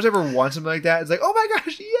 If anyone's ever won something like that, it's like, oh my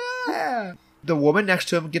gosh, yeah! The woman next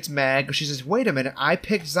to him gets mad because she says, wait a minute, I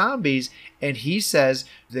picked zombies. And he says,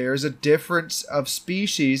 there's a difference of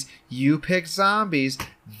species. You picked zombies.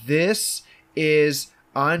 This is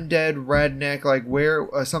undead redneck, like where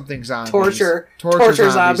something zombies. Torture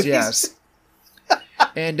zombies. Yes.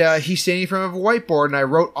 And he's standing in front of a whiteboard, and I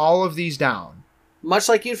wrote all of these down. Much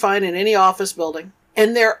like you'd find in any office building.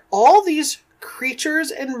 And there are all these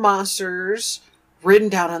creatures and monsters written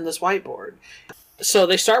down on this whiteboard. So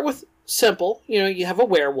they start with simple. You know, you have a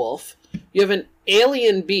werewolf. You have an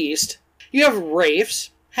alien beast. You have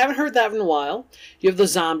wraiths. Haven't heard that in a while. You have the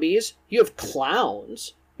zombies. You have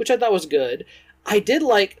clowns, which I thought was good. I did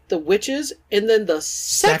like the witches, and then the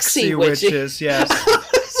sexy witches. Yes.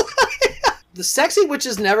 The sexy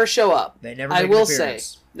witches never show up. They never make an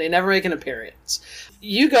appearance. They never make an appearance.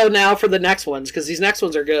 You go now for the next ones, because these next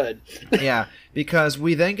ones are good. Yeah, because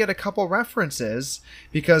we then get a couple references,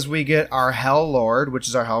 because we get our Hell Lord, which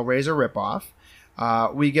is our Hellraiser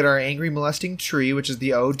ripoff. We get our Angry Molesting Tree, which is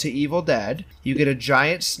the ode to Evil Dead. You get a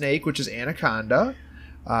giant snake, which is Anaconda.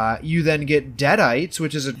 You then get Deadites,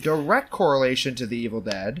 which is a direct correlation to the Evil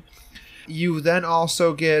Dead. You then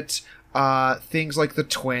also get things like the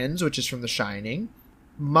Twins, which is from The Shining.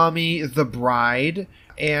 Mummy, the Bride,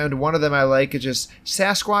 and one of them I like is just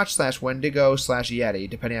Sasquatch / Wendigo / Yeti,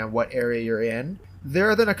 depending on what area you're in.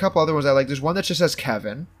 There are then a couple other ones I like. There's one that just says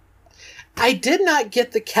Kevin. I did not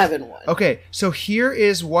get the Kevin one. Okay, so here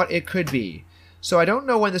is what it could be. So I don't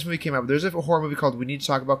know when this movie came out, but there's a horror movie called We Need to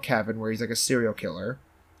Talk About Kevin, where he's like a serial killer.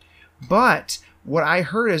 But what I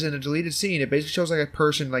heard is in a deleted scene, it basically shows like a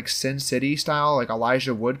person like Sin City style, like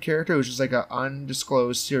Elijah Wood character, who's just like an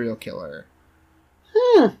undisclosed serial killer.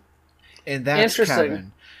 And that's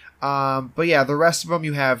Kevin. But yeah, the rest of them,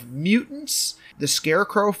 you have mutants, the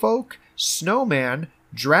Scarecrow folk, Snowman,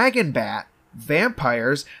 Dragon Bat,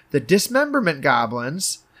 vampires, the Dismemberment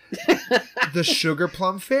Goblins, the Sugar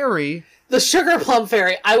Plum Fairy. The Sugar Plum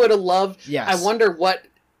Fairy, I would have loved. Yes. I wonder what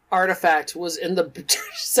artifact was in the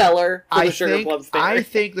cellar for the Sugar Plum Fairy. I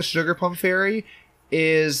think the Sugar Plum Fairy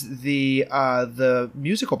is the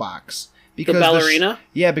musical box. Because the ballerina?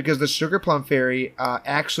 Because the Sugar Plum Fairy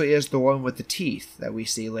actually is the one with the teeth that we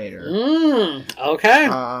see later.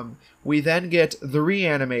 Okay. We then get the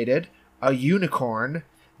Reanimated, a unicorn,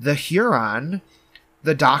 the Huron,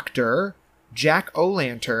 the Doctor, Jack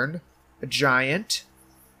O'Lantern, a giant,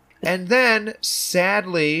 and then,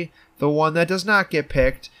 sadly, the one that does not get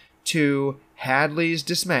picked, to Hadley's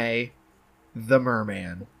dismay, the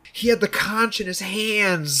Merman. He had the conch in his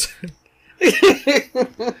hands.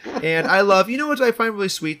 And I love, you know what I find really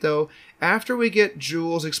sweet though? After we get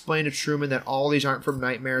Jules explain to Truman that all these aren't from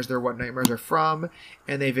nightmares, they're what nightmares are from,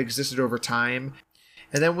 and they've existed over time.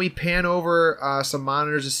 And then we pan over some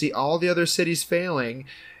monitors to see all the other cities failing,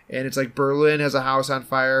 and it's like Berlin has a house on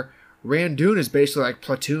fire. Randoon is basically like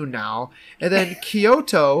Platoon now. And then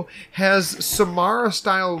Kyoto has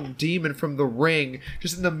Samara-style demon from The Ring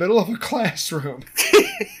just in the middle of a classroom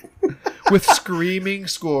with screaming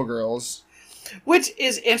schoolgirls. Which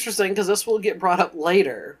is interesting because this will get brought up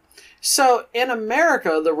later. So in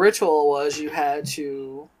America, the ritual was you had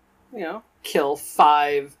to, kill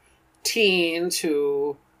 5 teens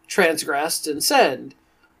who transgressed and sinned.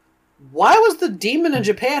 Why was the demon in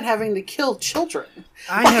Japan having to kill children?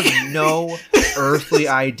 I have no earthly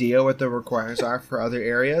idea what the requirements are for other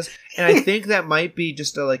areas. And I think that might be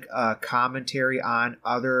just a commentary on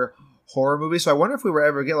other horror movies. So I wonder if we were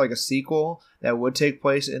ever get like a sequel that would take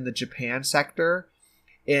place in the Japan sector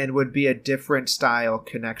and would be a different style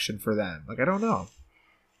connection for them. Like, I don't know.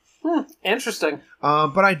 Interesting.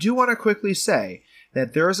 But I do want to quickly say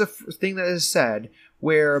that there is a thing that is said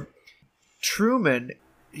where Truman,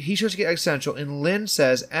 he tries to get existential, and Lynn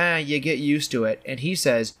says, you get used to it. And he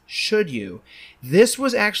says, should you? This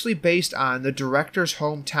was actually based on the director's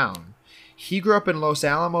hometown. He grew up in Los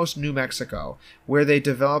Alamos, New Mexico, where they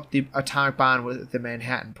developed the atomic bomb with the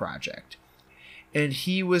Manhattan Project. And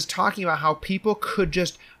he was talking about how people could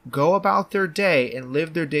just go about their day and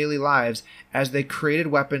live their daily lives as they created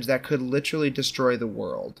weapons that could literally destroy the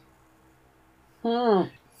world.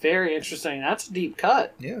 Very interesting. That's a deep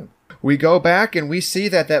cut. Yeah. We go back and we see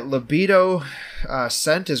that libido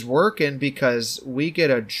scent is working because we get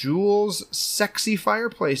a Jules sexy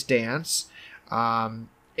fireplace dance. And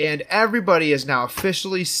everybody is now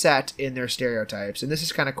officially set in their stereotypes. And this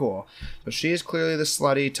is kind of cool. So she is clearly the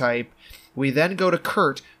slutty type. We then go to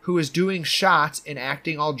Kurt, who is doing shots and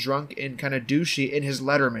acting all drunk and kind of douchey in his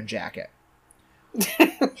Letterman jacket.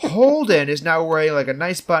 Holden is now wearing like a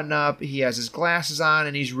nice button up. He has his glasses on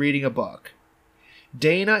and he's reading a book.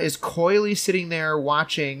 Dana is coyly sitting there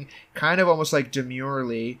watching, kind of almost like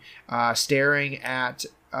demurely, staring at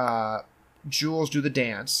Jules do the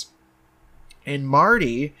dance. And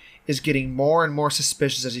Marty is getting more and more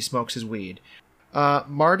suspicious as he smokes his weed.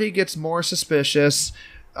 Marty gets more suspicious.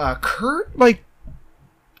 Kurt,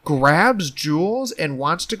 grabs Jules and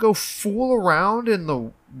wants to go fool around in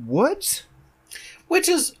the woods? Which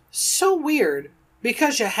is so weird,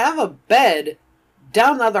 because you have a bed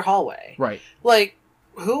down the other hallway. Right.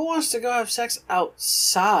 Who wants to go have sex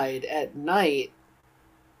outside at night?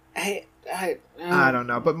 I don't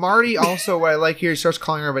know. But Marty also, what I like here, he starts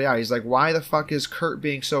calling everybody out. He's like, why the fuck is Kurt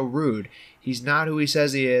being so rude? He's not who he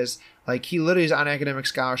says he is. He literally is on academic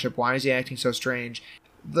scholarship. Why is he acting so strange?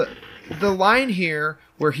 The line here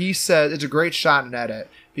where he says, it's a great shot and edit,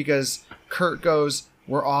 because Kurt goes,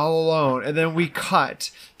 we're all alone. And then we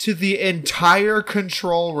cut to the entire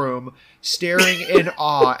control room staring in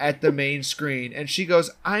awe at the main screen. And she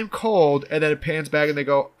goes, I'm cold. And then it pans back and they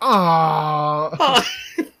go, ah.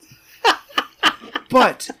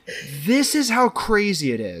 But this is how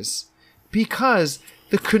crazy it is, because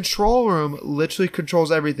the control room literally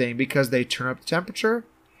controls everything, because they turn up the temperature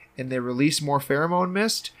and they release more pheromone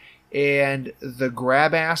mist and the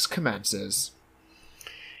grab ass commences.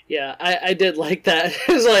 Yeah, I did like that.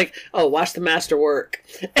 It was like, oh, watch the master work.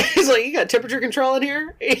 He's like, you got temperature control in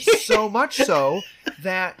here? So much so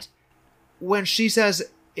that when she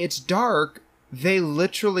says it's dark, they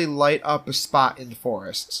literally light up a spot in the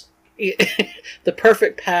forests. the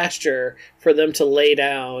perfect pasture for them to lay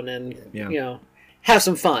down and have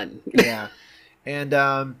some fun. Yeah,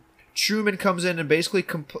 and Truman comes in and basically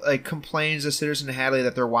complains to Citizen Hadley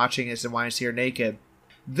that they're watching this and want to see her naked.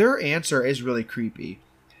 Their answer is really creepy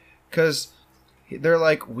because they're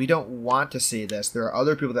like, we don't want to see this. There are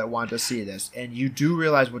other people that want to see this, and you do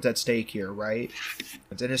realize what's at stake here, right?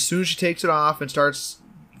 And as soon as she takes it off and starts,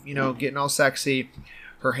 getting all sexy,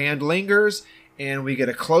 her hand lingers, and we get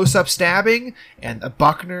a close-up stabbing, and the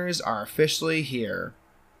Buckners are officially here.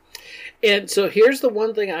 And so here's the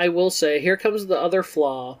one thing I will say. Here comes the other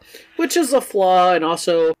flaw, which is a flaw and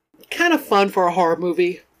also kind of fun for a horror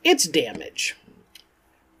movie. It's damage.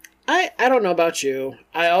 I don't know about you.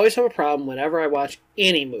 I always have a problem whenever I watch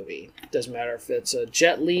any movie. Doesn't matter if it's a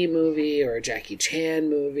Jet Li movie or a Jackie Chan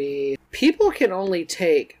movie. People can only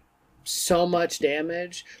take so much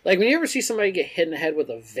damage. Like when you ever see somebody get hit in the head with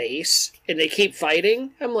a vase and they keep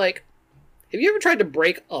fighting, I'm like, have you ever tried to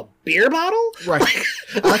break a beer bottle? Right.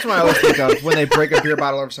 That's what I always think of when they break a beer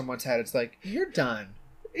bottle over someone's head. It's like, you're done.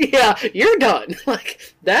 Yeah, you're done.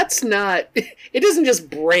 Like, that's not... It doesn't just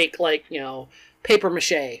break like, paper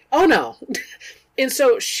mache. Oh, no. And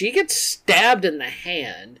so she gets stabbed in the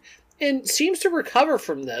hand and seems to recover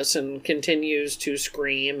from this and continues to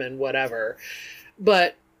scream and whatever.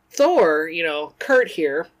 But Thor, Kurt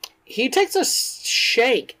here, he takes a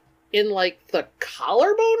shank in, like, the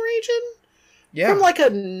collarbone region? Yeah. From, like, a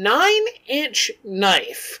 9-inch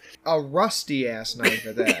knife. A rusty-ass knife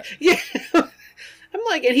at that. Yeah. I'm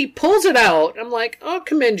like, and he pulls it out. I'm like, I'll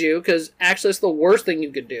commend you, because actually it's the worst thing you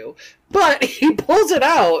could do. But he pulls it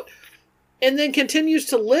out and then continues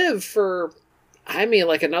to live for,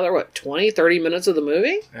 like another, 20, 30 minutes of the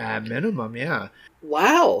movie? Minimum, yeah.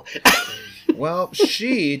 Wow. Well,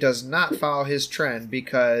 she does not follow his trend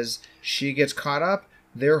because she gets caught up.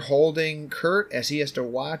 They're holding Kurt as he has to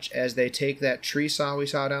watch as they take that tree saw we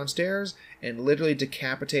saw downstairs and literally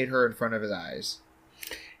decapitate her in front of his eyes.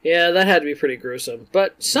 Yeah, that had to be pretty gruesome.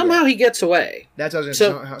 But somehow he gets away. That's what I was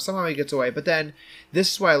going to say. Somehow he gets away. But then,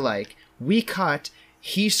 this is what I like. We cut,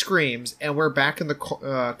 he screams, and we're back in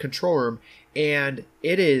the control room, and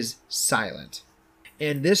it is silent.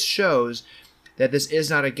 And this shows that this is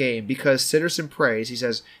not a game, because Sitterson prays, he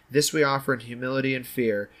says, "This we offer in humility and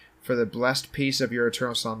fear, for the blessed peace of your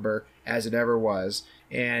eternal slumber, as it ever was."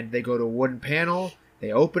 And they go to a wooden panel,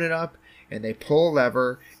 they open it up, and they pull a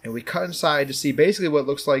lever, and we cut inside to see basically what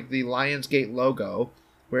looks like the Lionsgate logo,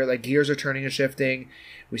 where like gears are turning and shifting.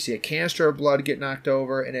 We see a canister of blood get knocked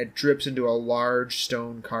over, and it drips into a large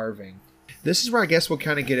stone carving. This is where I guess we'll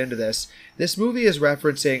kind of get into this. This movie is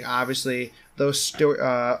referencing, obviously, those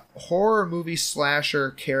horror movie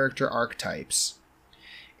slasher character archetypes.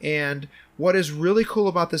 And what is really cool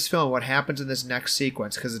about this film, what happens in this next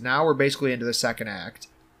sequence, because now we're basically into the second act.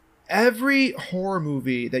 Every horror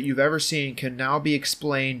movie that you've ever seen can now be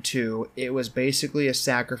explained to it was basically a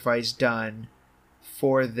sacrifice done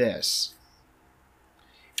for this.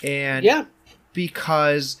 And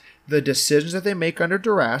because the decisions that they make under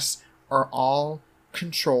duress are all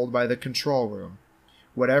controlled by the control room.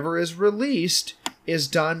 Whatever is released is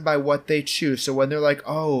done by what they choose. So when they're like,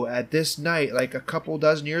 oh, at this night, like a couple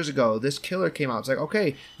dozen years ago, this killer came out. It's like,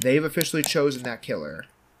 okay, they've officially chosen that killer.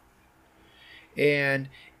 And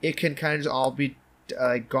it can kind of all be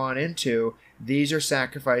gone into, these are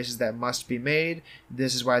sacrifices that must be made.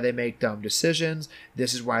 This is why they make dumb decisions.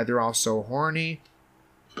 This is why they're all so horny.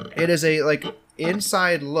 It is a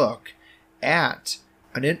inside look at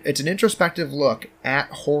it's an introspective look at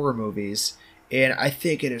horror movies, and I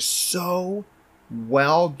think it is so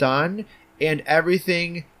well done, and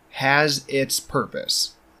everything has its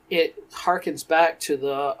purpose. It harkens back to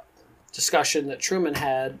the discussion that Truman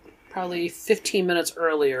had probably 15 minutes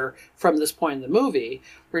earlier from this point in the movie,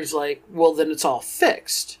 where he's like, well, then it's all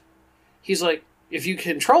fixed. He's like, if you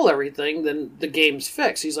control everything, then the game's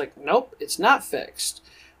fixed. He's like, nope, it's not fixed.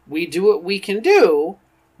 We do what we can do,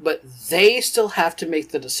 but they still have to make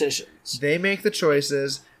the decisions. They make the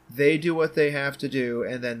choices, they do what they have to do,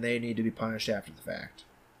 and then they need to be punished after the fact.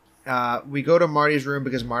 We go to Marty's room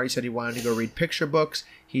because Marty said he wanted to go read picture books.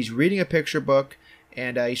 He's reading a picture book,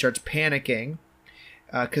 and he starts panicking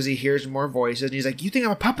because he hears more voices. And he's like, you think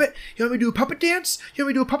I'm a puppet? You want me to do a puppet dance? You want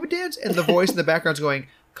me to do a puppet dance? And the voice in the background's going,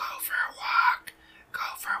 go for a walk. Go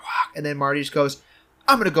for a walk. And then Marty just goes,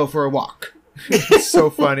 I'm going to go for a walk. It's so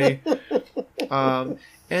funny.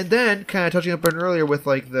 And then, kind of touching up on earlier with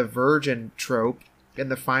like the virgin trope and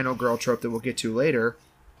the final girl trope that we'll get to later,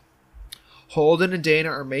 Holden and Dana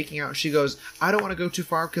are making out. She goes, I don't want to go too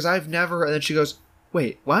far because I've never... And then she goes,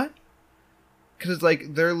 wait, what? because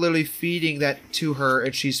like they're literally feeding that to her,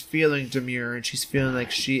 and she's feeling demure, and she's feeling like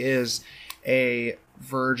she is a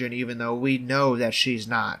virgin, even though we know that she's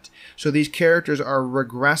not. So these characters are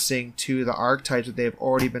regressing to the archetypes that they've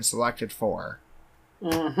already been selected for.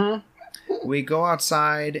 Mm-hmm. We go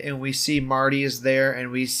outside and we see Marty is there, and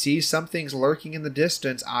we see something's lurking in the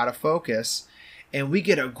distance out of focus, and we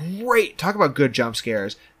get a great, talk about good jump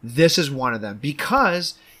scares. This is one of them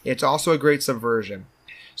because it's also a great subversion.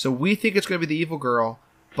 So we think it's going to be the evil girl,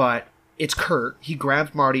 but it's Kurt. He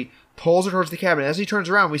grabs Marty, pulls her towards the cabin. As he turns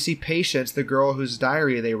around, we see Patience, the girl whose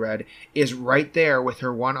diary they read, is right there with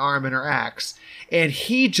her one arm and her axe. And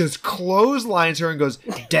he just clotheslines her and goes,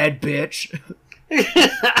 "Dead bitch."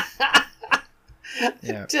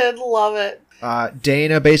 Yeah. Did love it.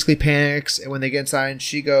 Dana basically panics, and when they get inside, and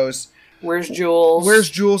she goes, "Where's Jules? Where's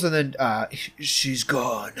Jules?" And then she's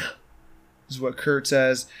gone. Is what Kurt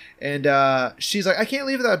says. And she's like, "I can't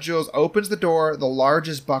leave without Jules." Opens the door. The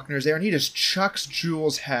largest Buckner's there, and he just chucks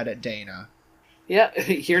Jules' head at Dana. Yeah,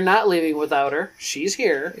 you're not leaving without her. She's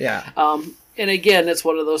here. Yeah. And again, it's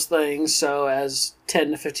one of those things. So as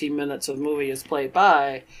 10 to 15 minutes of movie is played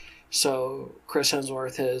by, so Chris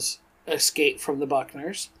Hemsworth has escaped from the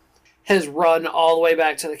Buckners, has run all the way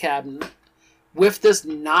back to the cabin with this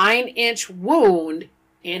 9-inch wound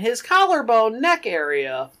in his collarbone neck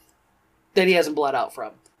area that he hasn't bled out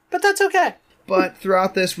from. But that's okay. But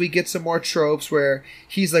throughout this, we get some more tropes where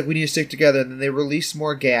he's like, "We need to stick together." And then they release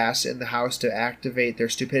more gas in the house to activate their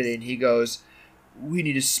stupidity. And he goes, "We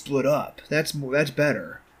need to split up. That's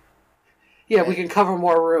better." Yeah, we can cover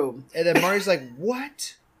more room. And then Marty's like,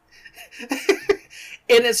 "What?"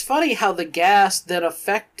 And it's funny how the gas then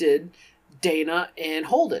affected Dana and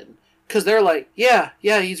Holden. Because they're like, yeah,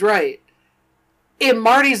 he's right. And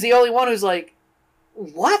Marty's the only one who's like,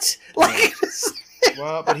 what? Like,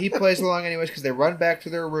 well, but he plays along anyways because they run back to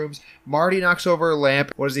their rooms. Marty knocks over a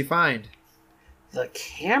lamp. What does he find? The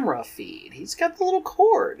camera feed. He's got the little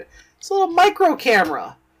cord. It's a little micro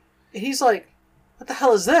camera. And he's like, what the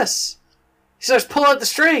hell is this? He starts pulling out the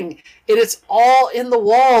string, and it's all in the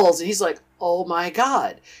walls. And he's like, oh my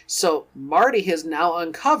God. So Marty has now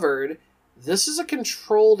uncovered this is a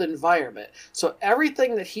controlled environment. So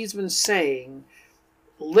everything that he's been saying,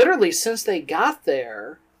 literally since they got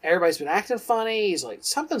there, everybody's been acting funny. He's like,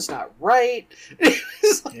 something's not right.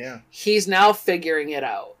 Yeah. He's now figuring it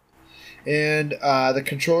out. And the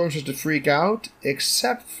control room starts to freak out,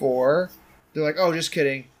 except for, they're like, "Oh, just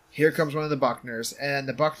kidding. Here comes one of the Buckners." And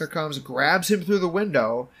the Buckner comes, grabs him through the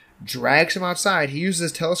window, drags him outside. He uses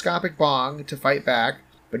his telescopic bong to fight back,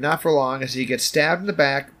 but not for long, as he gets stabbed in the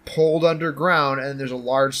back, pulled underground, and there's a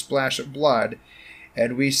large splash of blood.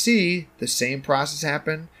 And we see the same process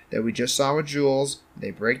happen that we just saw with Jules.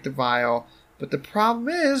 They break the vial, but the problem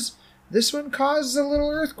is, this one causes a little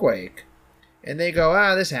earthquake. And they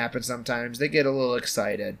go, this happens sometimes. They get a little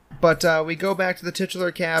excited. But we go back to the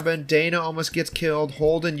titular cabin. Dana almost gets killed.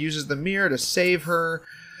 Holden uses the mirror to save her.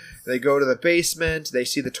 They go to the basement. They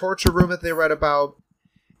see the torture room that they read about.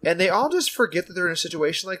 And they all just forget that they're in a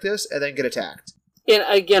situation like this and then get attacked. And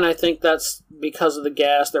again, I think that's because of the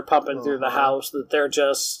gas they're pumping through the house, that they're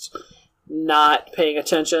just not paying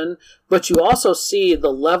attention. But you also see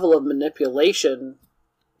the level of manipulation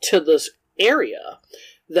to this area,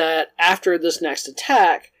 that after this next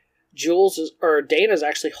attack, Dana's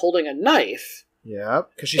actually holding a knife. Yeah,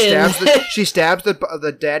 because she stabs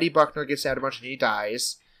the daddy Buckner, gets stabbed a bunch, and he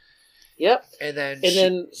dies. Yep. And then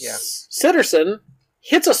Sitterson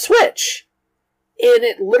hits a switch, and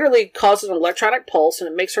it literally causes an electronic pulse, and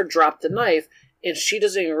it makes her drop the knife, and she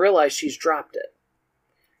doesn't even realize she's dropped it.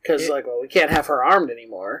 Because, we can't have her armed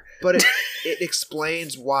anymore. But it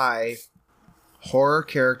explains why horror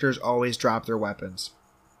characters always drop their weapons.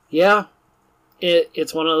 Yeah.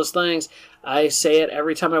 It's one of those things. I say it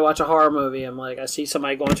every time I watch a horror movie. I'm like, I see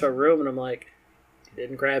somebody go into a room, and I'm like, you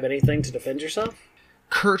didn't grab anything to defend yourself?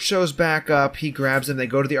 Kurt shows back up. He grabs him. They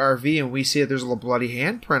go to the RV, and we see that there's a little bloody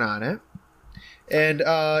handprint on it. And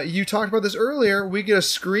you talked about this earlier. We get a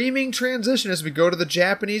screaming transition as we go to the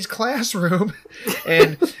Japanese classroom.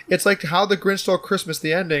 And it's like How the Grinch Stole Christmas,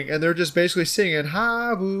 the ending. And they're just basically singing,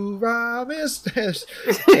 Habu Ramis.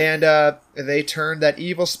 And they turn that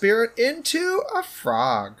evil spirit into a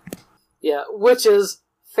frog. Yeah, which is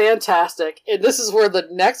fantastic. And this is where the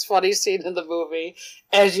next funny scene in the movie,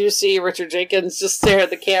 as you see Richard Jenkins just stare at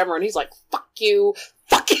the camera, and he's like, fuck you,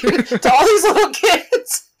 to all these little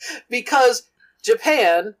kids. Because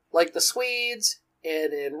Japan, like the Swedes,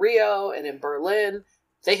 and in Rio, and in Berlin,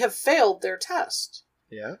 they have failed their test.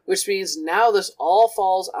 Yeah. Which means now this all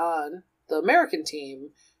falls on the American team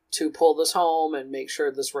to pull this home and make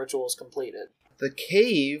sure this ritual is completed. the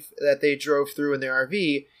cave that they drove through in the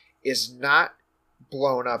RV is not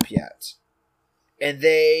blown up yet. And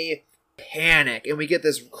they panic, and we get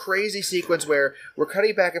this crazy sequence where we're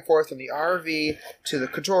cutting back and forth from the RV to the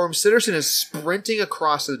control room. Sitterson is sprinting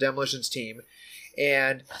across to the demolitions team,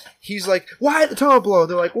 and he's like, why the tunnel blown?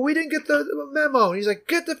 They're like, well, we didn't get the memo. And he's like,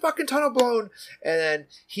 get the fucking tunnel blown. And then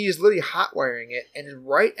he is literally hot wiring it, and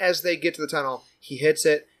right as they get to the tunnel, he hits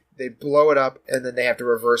it, they blow it up, and then they have to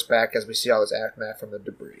reverse back as we see all this aftermath from the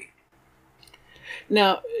debris.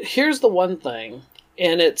 Now, here's the one thing,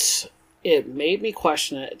 and it made me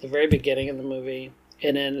question it at the very beginning of the movie,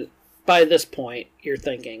 and then by this point, you're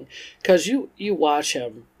thinking, because you watch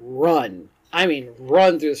him run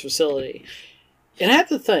through this facility, and I have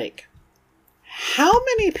to think, how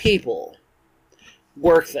many people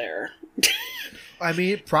work there? I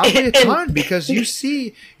mean, probably a ton, because you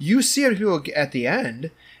see other people at the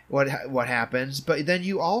end, what happens, but then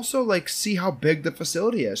you also like see how big the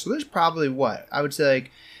facility is. So there's probably I would say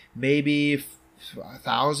like maybe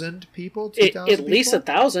 1,000 people, 2,000 at least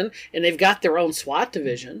 1,000, and they've got their own SWAT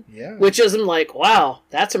division. Yeah, which isn't like, wow,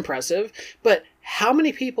 that's impressive. But how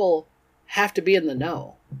many people have to be in the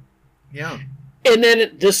know? Yeah, and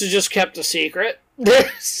then this is just kept a secret.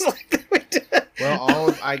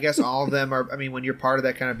 Well, I guess all of them are. I mean, when you're part of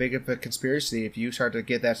that kind of big of a conspiracy, if you start to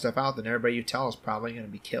get that stuff out, then everybody you tell is probably going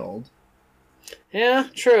to be killed. Yeah,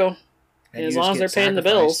 true. And as long as they're paying the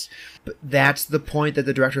bills. But that's the point that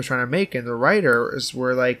the director is trying to make, and the writer is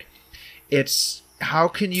where like, it's how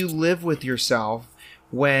can you live with yourself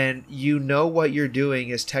when you know what you're doing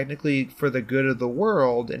is technically for the good of the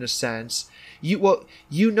world in a sense. You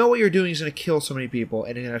know what you're doing is going to kill so many people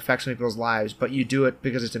and it's going to affect so many people's lives, but you do it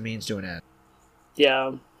because it's a means to an end.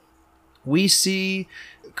 Yeah. We see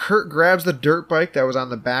Kurt grabs the dirt bike that was on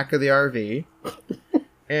the back of the RV,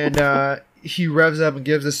 and he revs up and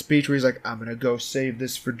gives a speech where he's like, I'm going to go save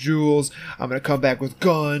this for Jules. I'm going to come back with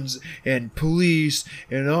guns and police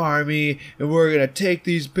and army, and we're going to take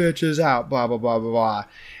these bitches out, blah, blah, blah, blah, blah.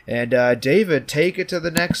 And David, take it to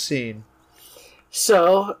the next scene.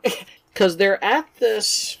 So, because they're at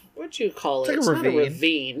this, what'd you call it? It's like a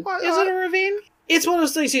ravine. Not a ravine. Is it a ravine? It's one of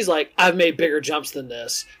those things he's like, I've made bigger jumps than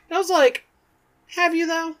this. And I was like, have you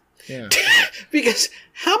though? Yeah. Because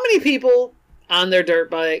how many people on their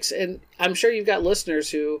dirt bikes, and I'm sure you've got listeners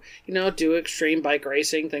who, do extreme bike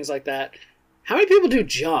racing, things like that. How many people do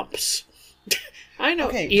jumps? I know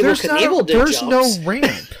Evel Knievel did jumps. There's no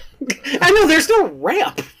ramp. I know, there's no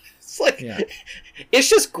ramp. It's like, It's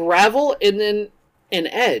just gravel and then an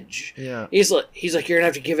edge. Yeah. He's like, you're gonna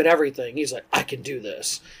have to give it everything. He's like, I can do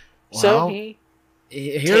this. Well, so he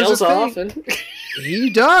tails off, and he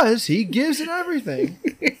does. He gives it everything.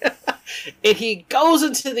 And he goes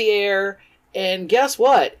into the air, and guess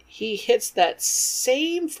what? He hits that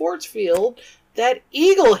same force field that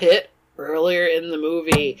Eagle hit earlier in the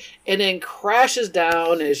movie, and then crashes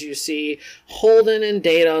down as you see Holden and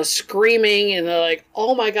Dana screaming, and they're like,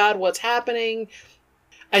 oh my god, what's happening?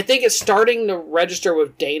 I think it's starting to register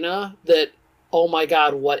with Dana that, oh my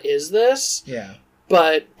god, what is this? Yeah.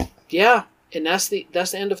 But, yeah, and that's the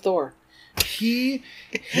end of Thor. He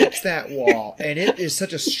hits that wall, and it is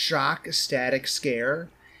such a shock, static scare,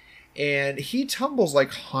 and he tumbles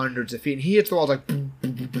like hundreds of feet, and he hits the wall like boom,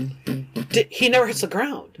 boom, boom, boom, boom, boom. He never hits the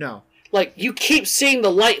ground. No. Like, you keep seeing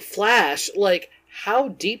the light flash, like, how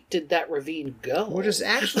deep did that ravine go? Which is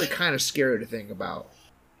actually kind of scary to think about.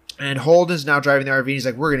 And Holden's now driving the RV. He's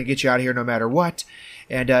like, we're going to get you out of here no matter what.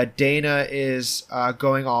 And Dana is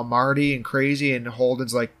going all Marty and crazy. And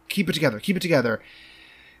Holden's like, keep it together, keep it together.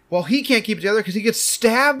 Well, he can't keep it together because he gets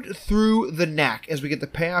stabbed through the neck as we get the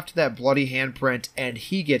payoff to that bloody handprint. And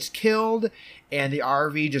he gets killed. And the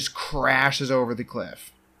RV just crashes over the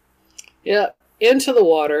cliff. Yeah, into the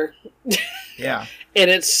water. Yeah.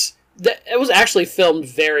 And it was actually filmed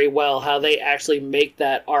very well how they actually make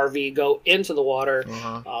that RV go into the water.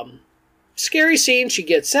 Uh-huh. Scary scene. She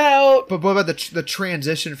gets out. But what about the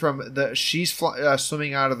transition from she's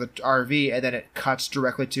swimming out of the RV, and then it cuts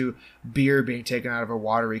directly to beer being taken out of a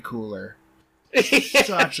watery cooler.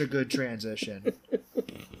 Such a good transition.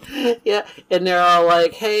 Yeah, and they're all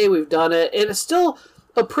like, hey, we've done it. And it's still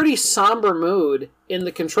a pretty somber mood in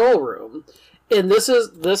the control room. And this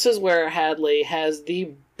is where Hadley has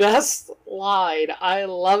the best line. I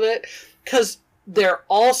love it because they're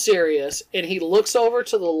all serious, and he looks over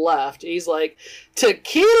to the left. He's like,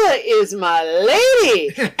 "Tequila is my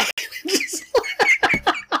lady."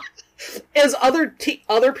 As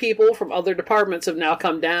other people from other departments have now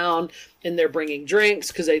come down, and they're bringing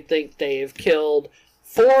drinks because they think they've killed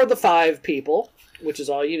 4 of the 5 people, which is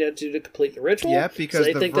all you need to do to complete the ritual. Yeah, because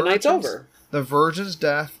so they think the night's over. the virgin's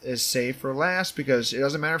death is saved for last because it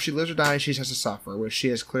doesn't matter if she lives or dies, she has to suffer, which she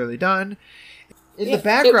has clearly done. In the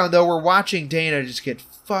background, though, we're watching Dana just get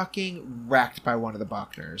fucking wrecked by one of the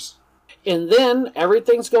Buckners. And then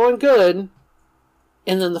everything's going good,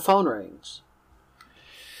 and then the phone rings.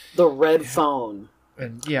 The red phone.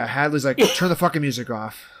 And yeah, Hadley's like, turn the fucking music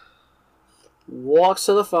off. Walks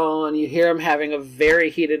to the phone. You hear him having a very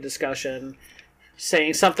heated discussion,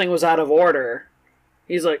 saying something was out of order.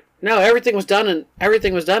 He's like, "No, everything was done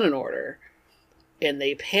in order." And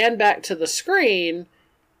they pan back to the screen,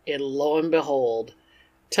 and lo and behold,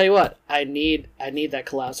 tell you what, I need that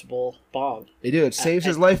collapsible bomb. They do. It saves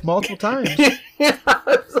his life multiple times.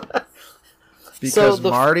 Because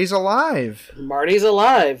Marty's alive. Marty's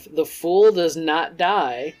alive. The fool does not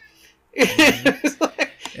die.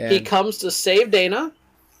 He comes to save Dana.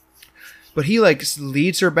 But he, like,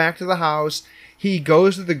 leads her back to the house. He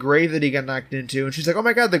goes to the grave that he got knocked into. And she's like, oh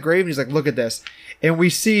my god, the grave. And he's like, look at this. And we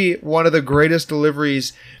see one of the greatest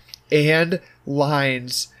deliveries and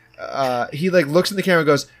lines. He, like, looks in the camera and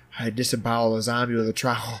goes, I disembowel a zombie with a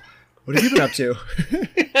trowel. What have you been up to?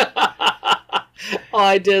 Oh,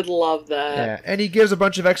 I did love that. Yeah, and he gives a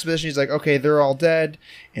bunch of exposition. He's like, okay, they're all dead,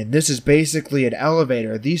 and this is basically an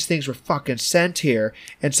elevator. These things were fucking sent here.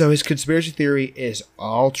 And so his conspiracy theory is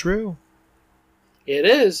all true. It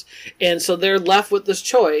is. And so they're left with this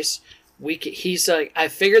choice. He's like, I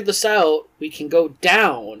figured this out. We can go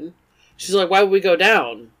down. She's like, why would we go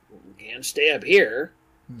down? We can't stay up here.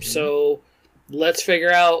 Mm-hmm. So let's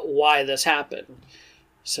figure out why this happened.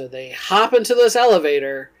 So they hop into this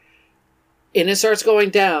elevator, and it starts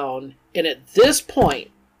going down. And at this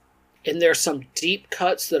point, and there's some deep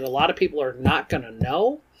cuts that a lot of people are not going to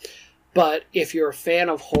know, but if you're a fan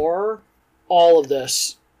of horror, all of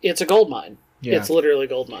this, it's a goldmine. Yeah. It's literally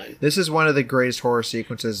goldmine. This is one of the greatest horror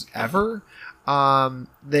sequences ever.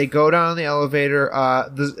 They go down the elevator.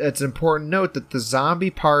 It's an important note that the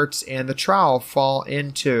zombie parts and the trowel fall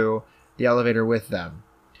into the elevator with them.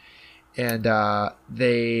 And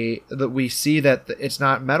we see that it's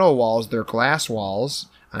not metal walls, they're glass walls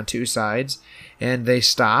on two sides. And they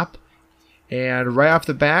stop. And right off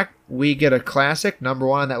the back, we get a classic, number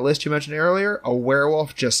one on that list you mentioned earlier. A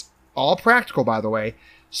werewolf, just all practical, by the way,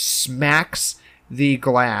 smacks the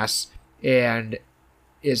glass. And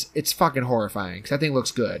it's fucking horrifying, because that thing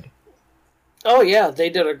looks good. Oh, yeah, they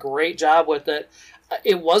did a great job with it.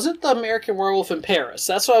 It wasn't the American Werewolf in Paris.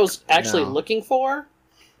 That's what I was actually looking for.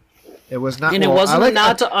 It was not, and it wasn't a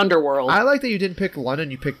nod to Underworld. I like that you didn't pick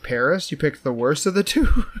London, you picked Paris. You picked the worst of the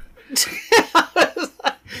two.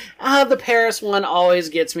 The Paris one always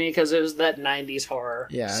gets me because it was that 90s horror.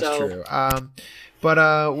 Yeah, that's true.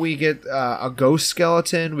 But we get a ghost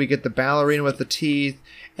skeleton, we get the ballerina with the teeth,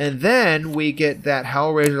 and then we get that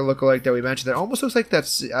Hellraiser lookalike that we mentioned that almost looks like that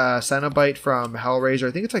Cenobite from Hellraiser.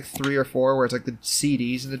 I think it's like 3 or 4, where it's like the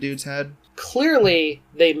CDs in the dude's head. Clearly,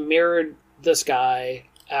 they mirrored this guy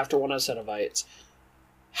after one of the Cenobites.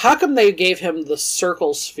 How come they gave him the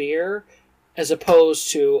circle sphere as opposed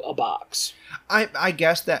to a box? I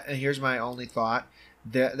guess that, and here's my only thought,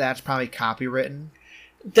 that's probably copywritten.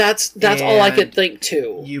 That's all I could think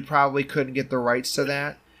too. You probably couldn't get the rights to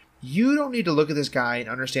that. You don't need to look at this guy and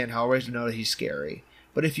understand Hellraiser to know that he's scary.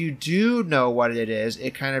 But if you do know what it is,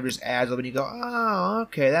 it kind of just adds up and you go, oh,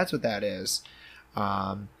 okay, that's what that is.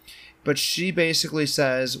 But she basically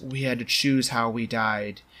says we had to choose how we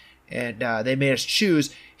died. And they made us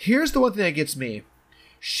choose. Here's the one thing that gets me.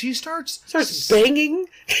 She starts banging?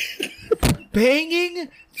 Banging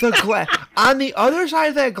the glass. On the other side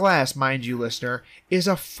of that glass, mind you, listener, is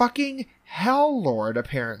a fucking Hell Lord,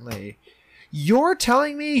 apparently. You're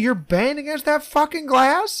telling me you're banging against that fucking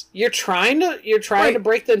glass? You're trying to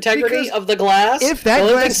break the integrity of the glass? If that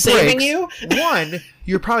glass breaks, one,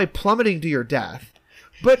 you're probably plummeting to your death.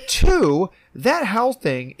 But two, that hell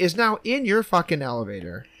thing is now in your fucking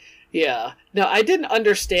elevator. Yeah. No, I didn't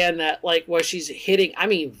understand that, like, where she's hitting,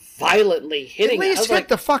 violently hitting it. At least hit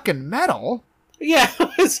the fucking metal. Yeah,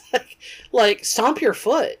 it's like, stomp your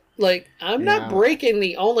foot. Like, I'm not breaking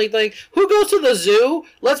the only thing. Who goes to the zoo?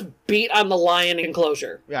 Let's beat on the lion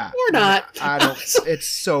enclosure. Yeah. We're not. I don't. It's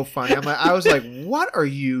so funny. I was like, what are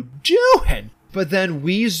you doing? But then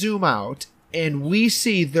we zoom out, and we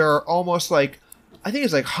see there are almost like, I think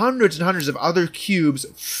it's like hundreds and hundreds of other cubes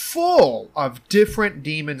full of different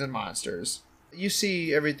demons and monsters. You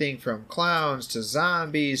see everything from clowns to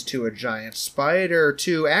zombies to a giant spider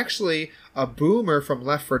to actually a boomer from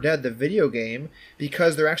Left 4 Dead, the video game,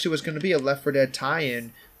 because there actually was going to be a Left 4 Dead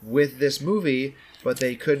tie-in with this movie, but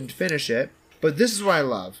they couldn't finish it. But this is what I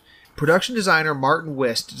love. production designer Martin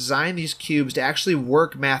Wist designed these cubes to actually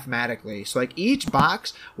work mathematically. So like each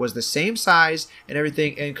box was the same size and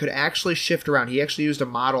everything and could actually shift around. He actually used a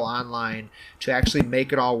model online to actually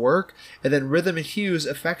make it all work. And then Rhythm and Hues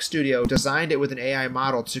Effects Studio designed it with an AI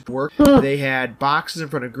model to work. They had boxes in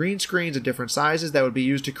front of green screens of different sizes that would be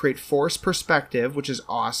used to create forced perspective, which is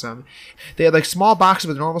awesome. They had like small boxes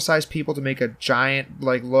with normal sized people to make a giant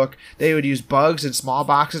like look. They would use bugs in small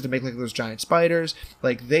boxes to make like those giant spiders.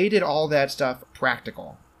 Like they did all that stuff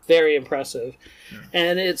practical. Very impressive. Yeah.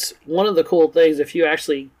 And it's one of the cool things, if you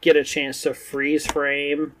actually get a chance to freeze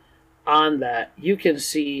frame on that, you can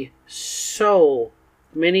see so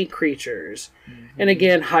many creatures. Mm-hmm. And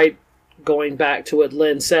again, going back to what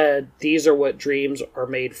Lynn said, these are what dreams are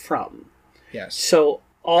made from. Yes. So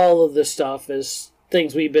all of this stuff is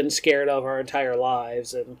things we've been scared of our entire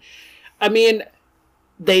lives. And I mean,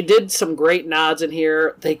 they did some great nods in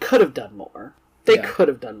here. They could have done more.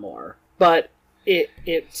 But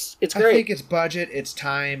it's great. I think it's budget, it's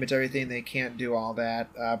time, it's everything. They can't do all that.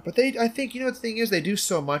 But I think, the thing is, they do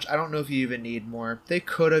so much. I don't know if you even need more. They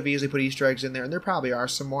could have easily put Easter eggs in there, and there probably are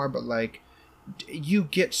some more, but like, you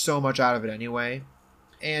get so much out of it anyway.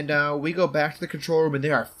 And we go back to the control room, and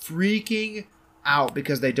they are freaking out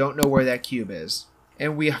because they don't know where that cube is.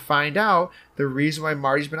 And we find out the reason why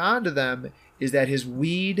Marty's been on to them is that his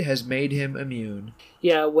weed has made him immune.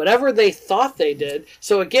 Yeah, whatever they thought they did.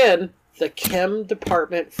 So again, the chem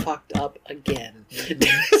department fucked up again.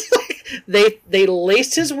 They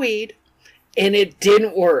laced his weed, and it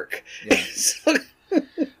didn't work.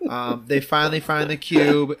 Yeah. They finally find the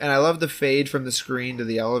cube, and I love the fade from the screen to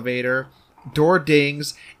the elevator. Door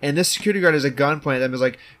dings, and this security guard has a gun pointed at them. Is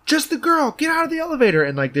like, just the girl, get out of the elevator.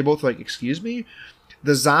 And like, they both are like, excuse me?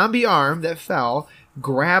 The zombie arm that fell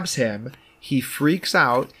grabs him. He freaks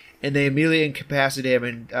out, and they immediately incapacitate him.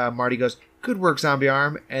 And Marty goes, good work, zombie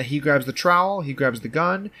arm. And he grabs the trowel, he grabs the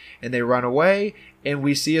gun, and they run away. And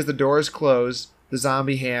we see as the doors close, the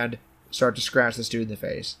zombie hand start to scratch this dude in the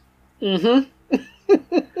face. Mm-hmm.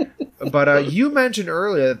 But you mentioned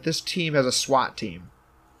earlier that this team has a SWAT team.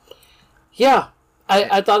 Yeah.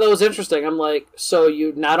 I thought that was interesting. I'm like, so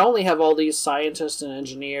you not only have all these scientists and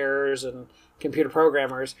engineers and computer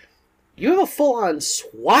programmers, you have a full-on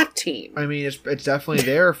SWAT team. I mean, it's definitely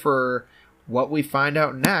there for what we find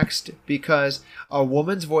out next, because a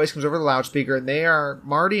woman's voice comes over the loudspeaker, and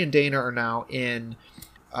Marty and Dana are now in,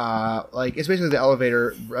 it's basically the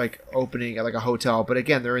elevator, like, opening at, like, a hotel, but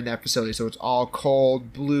again, they're in that facility, so it's all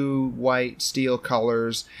cold, blue, white, steel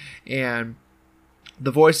colors, and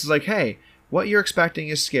the voice is like, hey, what you're expecting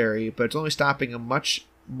is scary, but it's only stopping a much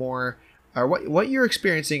more, or what you're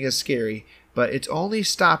experiencing is scary, but it's only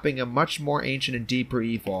stopping a much more ancient and deeper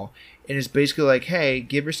evil. And it's basically like, hey,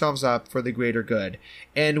 give yourselves up for the greater good.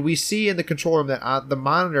 And we see in the control room that the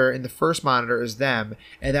monitor, in the first monitor, is them.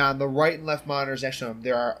 And then on the right and left monitors next to them,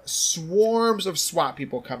 there are swarms of SWAT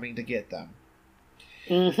people coming to get them.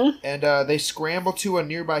 Mm-hmm. And they scramble to a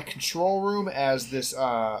nearby control room as this,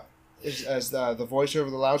 as the voice over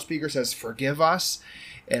the loudspeaker says, forgive us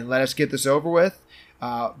and let us get this over with.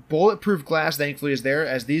 Bulletproof glass, thankfully, is there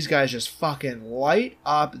as these guys just fucking light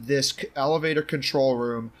up this elevator control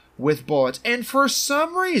room with bullets. And for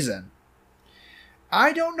some reason,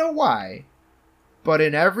 I don't know why, but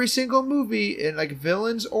in every single movie, in like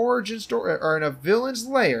villain's origin story, or in a villain's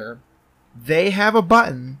lair, they have a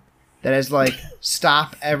button that is like,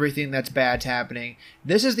 stop everything that's bad's happening.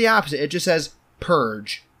 This is the opposite. It just says,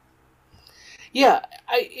 purge. Yeah,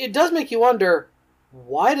 it does make you wonder,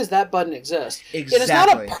 why does that button exist? Exactly. It is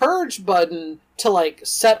not a purge button to, like,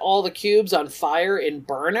 set all the cubes on fire and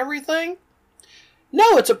burn everything.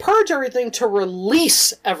 No, it's a purge everything to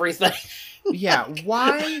release everything. Yeah,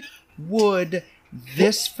 why would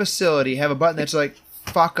this facility have a button that's like,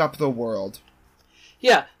 fuck up the world?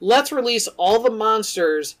 Yeah, let's release all the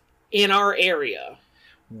monsters in our area.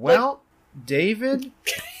 Well, David,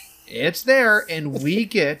 it's there, and we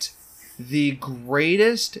get the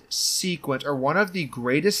greatest sequence, or one of the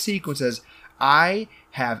greatest sequences I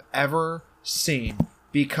have ever seen.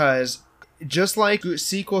 Because just like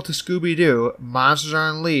sequel to Scooby-Doo, monsters are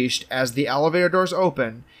unleashed as the elevator doors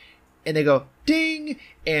open, and they go ding,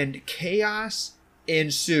 and chaos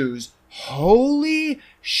ensues. Holy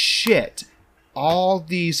shit. All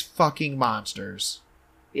these fucking monsters.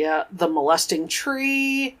 Yeah, the molesting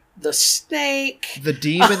tree, the snake, the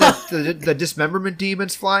demon, the dismemberment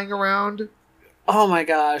demons flying around. Oh my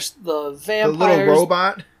gosh, the vampires, the little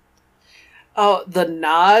robot. Oh, the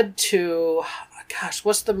nod to, gosh,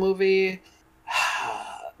 what's the movie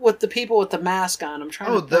with the people with the mask on? I'm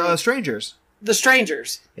trying. Oh, the Strangers. The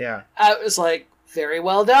Strangers. Yeah, I was like, very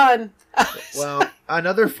well done. Well,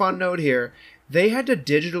 Another fun note here. They had to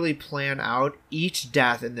digitally plan out each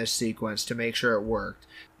death in this sequence to make sure it worked.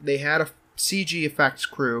 They had a CG effects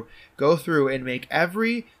crew go through and make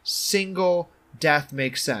every single death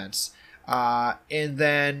make sense. And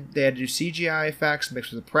then they had to do CGI effects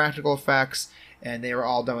mixed with the practical effects, and they were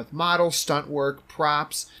all done with models, stunt work,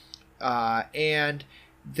 props, and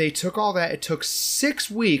they took all that. It took 6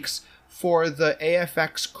 weeks for the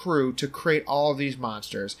AFX crew to create all of these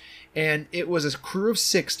monsters, and it was a crew of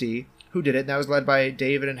 60 who did it, and that was led by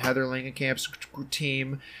David and Heather Langenkamp's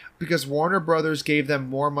team, because Warner Brothers gave them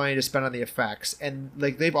more money to spend on the effects, and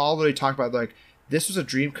like they've already talked about, like, this was a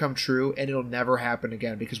dream come true, and it'll never happen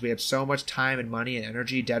again because we had so much time and money and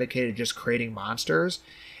energy dedicated to just creating monsters,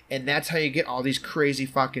 and that's how you get all these crazy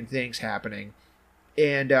fucking things happening.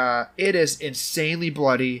 And it is insanely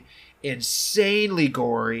bloody, insanely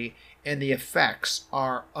gory, and the effects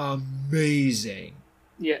are amazing.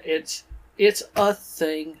 Yeah, it's a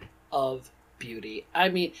thing of beauty. I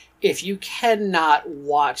mean, if you cannot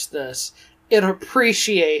watch this and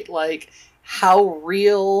appreciate like how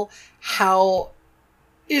real, how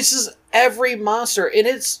it's just every monster, and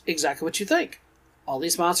it's exactly what you think. All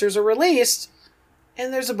these monsters are released,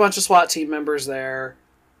 and there's a bunch of SWAT team members there.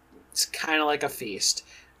 It's kind of like a feast.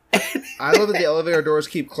 I love that the elevator doors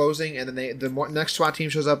keep closing, and then the next SWAT team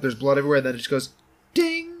shows up, there's blood everywhere, and then it just goes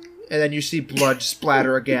ding, and then you see blood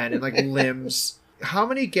splatter again, and like limbs. How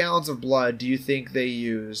many gallons of blood do you think they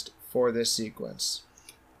used for this sequence?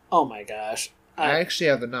 Oh my gosh. I actually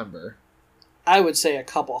have the number. I would say a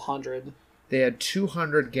couple hundred. They had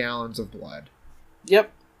 200 gallons of blood.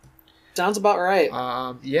 Yep. Sounds about right.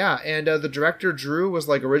 Yeah, and the director, Drew, was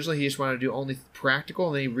like, originally he just wanted to do only practical,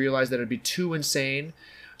 and then he realized that it'd be too insane.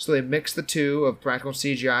 So they mixed the two of practical and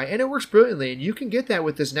CGI, and it works brilliantly. And you can get that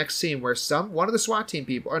with this next scene where one of the SWAT team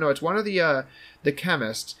people, it's one of the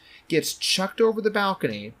chemists, gets chucked over the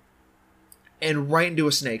balcony and right into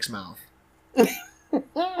a snake's mouth.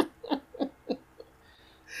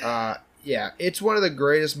 Yeah, it's one of the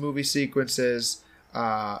greatest movie sequences.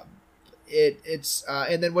 It's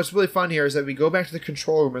and then what's really fun here is that we go back to the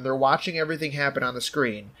control room and they're watching everything happen on the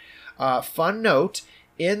screen. Fun note,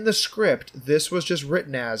 in the script, this was just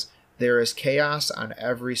written as, there is chaos on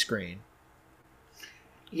every screen.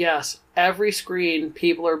 Yes, every screen,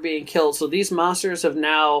 people are being killed. So these monsters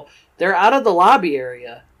they're out of the lobby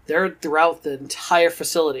area. They're throughout the entire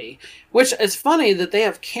facility. Which is funny that they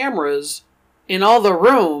have cameras in all the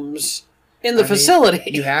rooms in the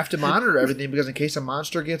facility. You have to monitor everything because in case a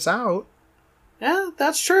monster gets out. Yeah,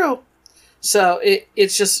 that's true. So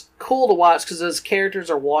it's just cool to watch because as characters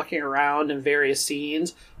are walking around in various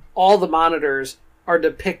scenes, all the monitors are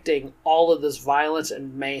depicting all of this violence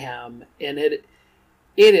and mayhem, and it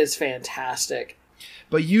is fantastic.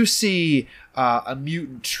 But you see a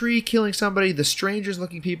mutant tree killing somebody, the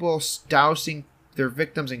strangers-looking people dousing their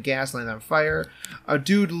victims in gasoline on fire, a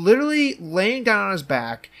dude literally laying down on his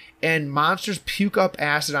back, and monsters puke up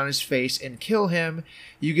acid on his face and kill him.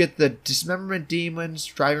 You get the dismemberment demons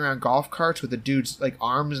driving around golf carts with the dude's like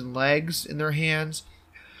arms and legs in their hands.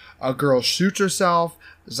 A girl shoots herself.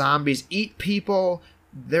 Zombies eat people.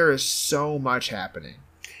 There is so much happening.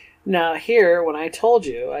 Now here, when I told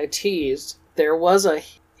you, I teased, there was a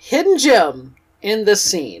hidden gem in this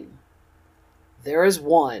scene. There is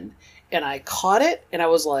one. And I caught it, and I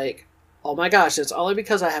was like, oh my gosh, it's only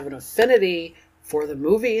because I have an affinity for the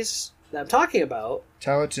movies that I'm talking about.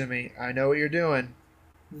 Tell it to me. I know what you're doing.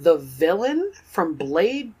 The villain from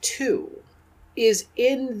Blade 2 is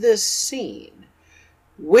in this scene,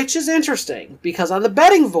 which is interesting, because on the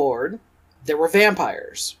betting board, there were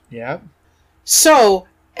vampires. Yep. So,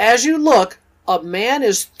 as you look, a man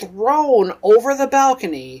is thrown over the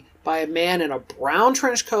balcony by a man in a brown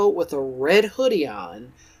trench coat with a red hoodie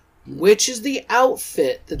on, which is the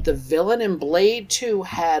outfit that the villain in Blade 2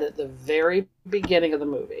 had at the very beginning of the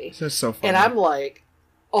movie. That's so funny. And I'm like,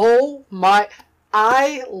 oh my...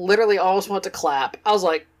 I literally almost want to clap. I was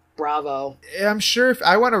like, bravo. I'm sure if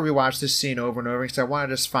I want to rewatch this scene over and over because I want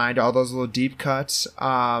to just find all those little deep cuts.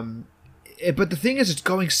 But the thing is, it's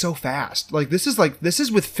going so fast. This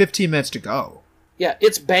is with 15 minutes to go. Yeah,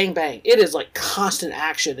 it's bang bang. It is like constant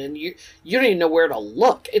action, and you don't even know where to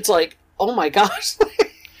look. It's like, oh my gosh.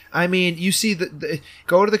 I mean, you see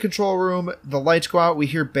go to the control room, the lights go out, we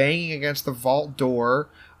hear banging against the vault door.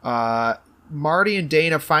 Marty and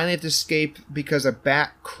Dana finally have to escape because a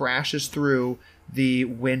bat crashes through the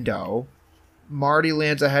window. Marty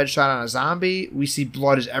lands a headshot on a zombie. We see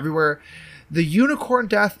blood is everywhere. The unicorn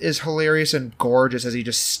death is hilarious and gorgeous as he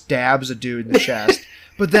just stabs a dude in the chest.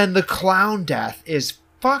 But then the clown death is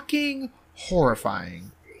fucking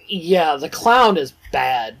horrifying. Yeah, the clown is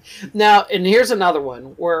bad. Now, and here's another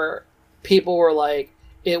one where people were like,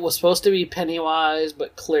 it was supposed to be Pennywise,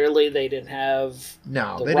 but clearly they didn't have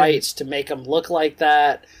the rights to make him look like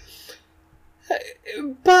that.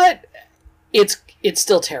 But it's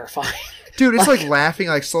still terrifying. Dude, it's like laughing,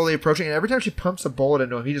 like slowly approaching, and every time she pumps a bullet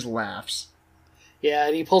into him, he just laughs. Yeah,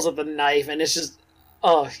 and he pulls up the knife, and it's just,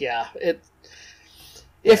 oh yeah,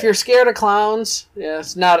 if you're scared of clowns, yeah,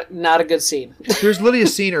 it's not a good scene. There's literally a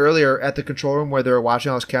scene earlier at the control room where they're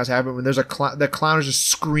watching all this chaos happen when there's the clown is just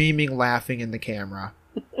screaming, laughing in the camera.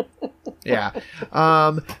 Yeah.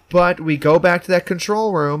 But we go back to that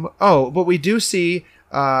control room. Oh, but we do see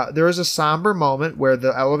there is a somber moment where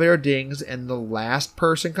the elevator dings and the last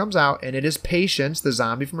person comes out, and it is Patience, the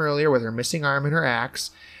zombie from earlier, with her missing arm and her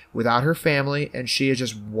axe, without her family, and she is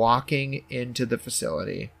just walking into the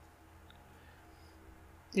facility.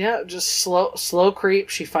 Yeah, just slow creep.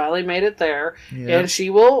 She finally made it there. Yeah. And she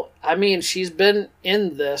will, I mean, she's been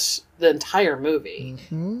in this the entire movie.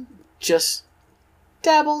 Mm-hmm. Just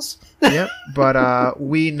dabbles. Yep, but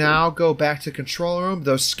we now go back to the control room.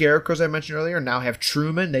 Those scarecrows I mentioned earlier now have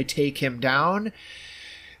Truman. They take him down.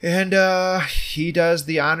 And he does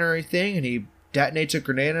the honorary thing, and he detonates a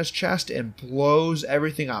grenade in his chest and blows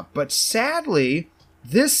everything up. But sadly,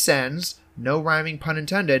 this sends, no rhyming pun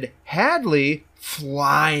intended, Hadley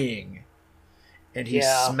flying, and he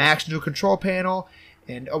smacks into a control panel.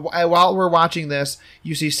 And while we're watching this,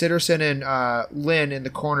 you see Sitterson and Lynn in the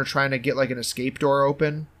corner trying to get like an escape door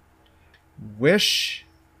open. Wish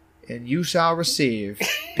and you shall receive,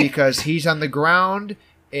 because he's on the ground,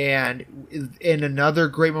 and in another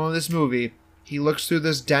great moment of this movie, he looks through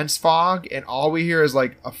this dense fog, and all we hear is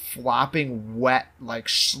like a flopping, wet, like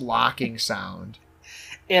slocking sound.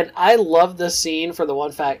 And I love this scene for the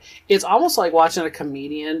one fact, it's almost like watching a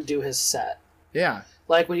comedian do his set. Yeah.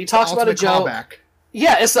 Like when he talks about a joke. Callback.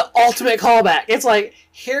 Yeah, it's the ultimate callback. It's like,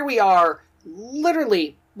 here we are,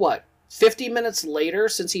 literally, 50 minutes later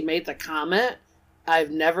since he made the comment,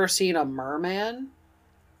 I've never seen a merman.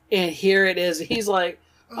 And here it is. He's like,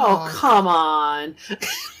 oh, come on.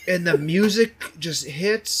 And the music just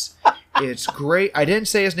hits. It's great. I didn't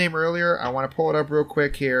say his name earlier. I want to pull it up real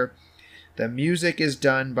quick here. The music is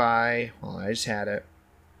done by... Well, I just had it.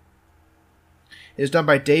 It's done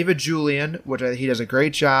by David Julian, which he does a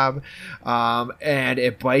great job. And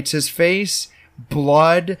it bites his face.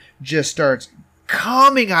 Blood just starts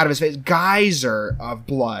coming out of his face. Geyser of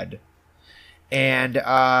blood. And,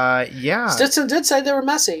 yeah. Stinson did say they were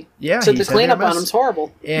messy. Yeah. So the cleanup on them's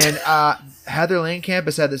horrible. And Heather Langenkamp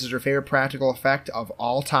has said this is her favorite practical effect of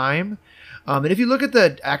all time. And if you look at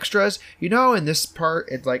the extras, you know, in this part,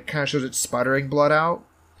 it like kind of shows it sputtering blood out.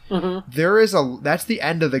 Mm-hmm. That's the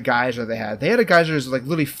end of the geyser they had. They had a geyser that's like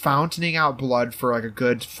literally fountaining out blood for like a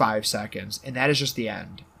good 5 seconds, and that is just the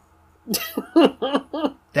end.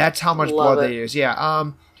 That's how much blood they use.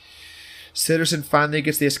 Yeah. Sitterson finally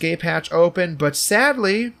gets the escape hatch open, but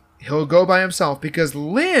sadly, he'll go by himself because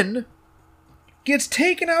Lynn gets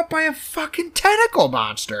taken out by a fucking tentacle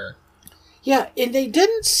monster. Yeah, and they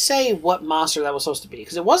didn't say what monster that was supposed to be,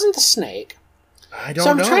 because it wasn't the snake. I don't know. So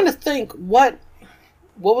I'm trying to think, what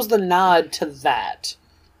was the nod to that?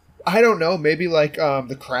 I don't know. Maybe like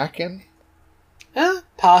the Kraken?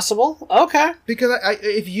 Possible. Okay. Because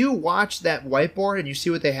if you watch that whiteboard and you see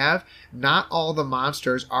what they have, not all the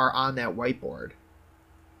monsters are on that whiteboard.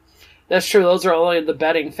 That's true. Those are only the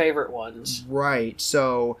betting favorite ones. Right.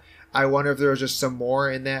 So I wonder if there was just some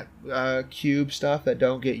more in that cube stuff that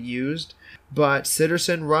don't get used. But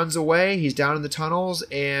Sitterson runs away. He's down in the tunnels,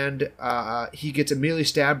 and he gets immediately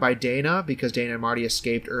stabbed by Dana because Dana and Marty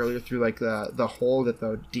escaped earlier through like the hole that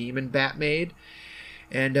the demon bat made.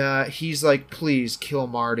 And he's like, please kill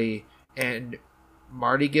Marty. And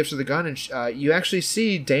Marty gives her the gun, and you actually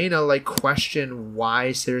see Dana like question why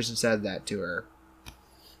Sitterson said that to her.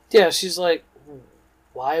 Yeah, she's like,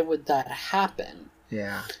 why would that happen?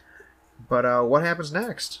 Yeah. But what happens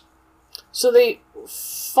next? So they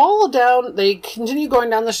fall down, they continue going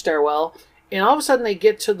down the stairwell, and all of a sudden they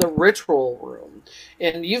get to the ritual room.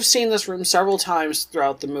 And you've seen this room several times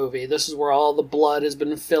throughout the movie. This is where all the blood has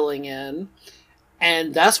been filling in.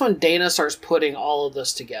 And that's when Dana starts putting all of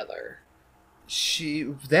this together.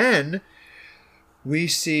 Then we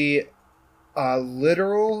see a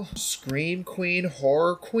literal scream queen,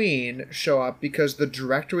 horror queen show up because the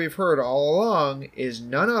director we've heard all along is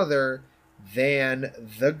none other than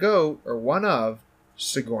the GOAT, or one of,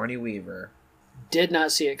 Sigourney Weaver. Did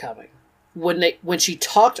not see it coming. When she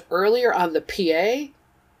talked earlier on the PA,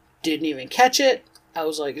 didn't even catch it. I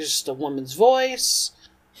was like, it's just a woman's voice.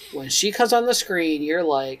 When she comes on the screen, you're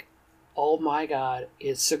like, oh my god,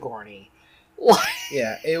 it's Sigourney.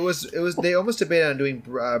 Yeah, it was. They almost debated on doing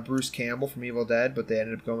Bruce Campbell from Evil Dead, but they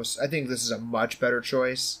ended up going with, I think this is a much better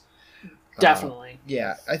choice. Definitely.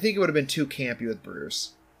 Yeah, I think it would have been too campy with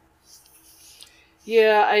Bruce.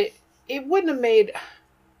 Yeah, it wouldn't have made,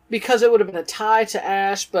 because it would have been a tie to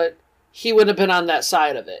Ash, but he wouldn't have been on that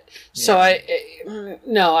side of it. Yeah. So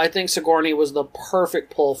I think Sigourney was the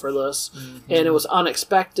perfect pull for this, and it was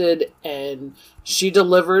unexpected, and she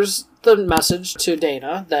delivers the message to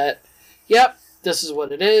Dana that, yep, this is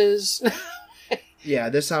what it is. Yeah,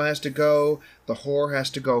 this how it has to go. The whore has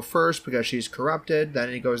to go first because she's corrupted. Then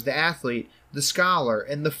it goes the athlete, the scholar,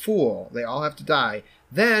 and the fool. They all have to die.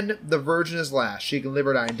 Then the virgin is last. She can live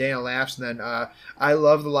or die. And Dana laughs, and then I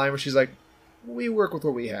love the line where she's like, "We work with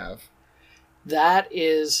what we have." That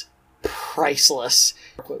is priceless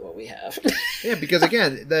with what we have. Yeah, because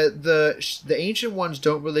again, the ancient ones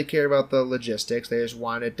don't really care about the logistics. They just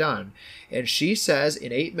want it done. And she says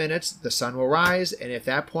in 8 minutes the sun will rise, and at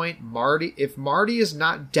that point if Marty is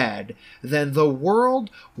not dead, then the world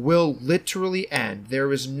will literally end.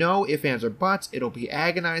 There is no ifs, ands, or buts. It'll be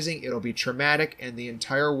agonizing, it'll be traumatic, and the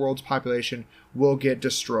entire world's population will get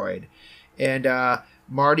destroyed. And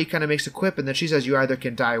Marty kind of makes a quip, and then she says you either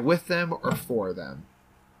can die with them or for them.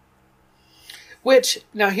 Which,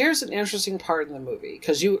 now here's an interesting part in the movie,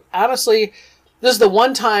 because you, honestly, this is the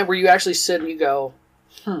one time where you actually sit and you go,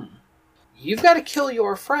 you've got to kill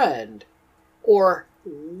your friend, or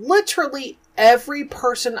literally every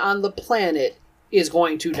person on the planet is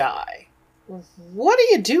going to die. What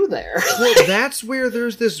do you do there? Well, that's where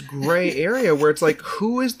there's this gray area where it's like,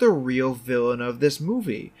 who is the real villain of this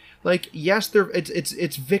movie? Like, yes,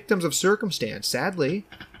 it's victims of circumstance, sadly.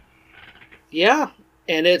 Yeah,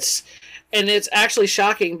 and it's actually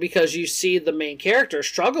shocking because you see the main character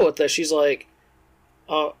struggle with this. She's like,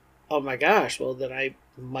 oh my gosh, well then I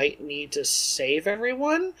might need to save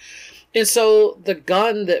everyone. And so the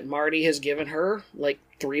gun that Marty has given her like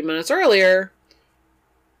 3 minutes earlier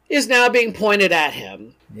is now being pointed at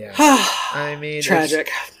him. Yeah. I mean, tragic.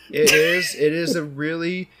 It is a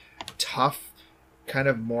really tough kind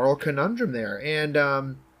of moral conundrum there.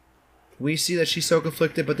 And we see that she's so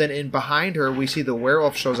conflicted, but then behind her, we see the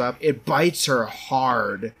werewolf shows up. It bites her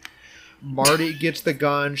hard. Marty gets the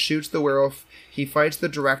gun, shoots the werewolf. He fights the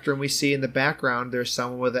director, and we see in the background there's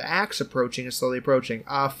someone with an axe approaching and slowly approaching.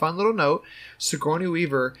 Fun little note, Sigourney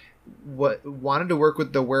Weaver wanted to work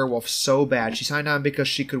with the werewolf so bad. She signed on because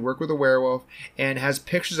she could work with a werewolf, and has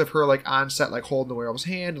pictures of her like on set, like holding the werewolf's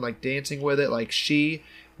hand and like dancing with it. Like, she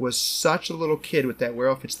was such a little kid with that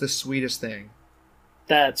werewolf. It's the sweetest thing.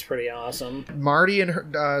 That's pretty awesome. Marty and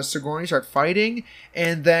her, Sigourney start fighting,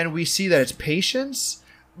 and then we see that it's Patience.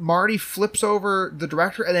 Marty flips over the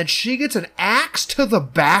director, and then she gets an axe to the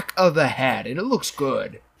back of the head, and it looks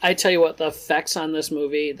good. I tell you what, the effects on this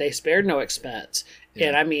movie, they spared no expense. Yeah.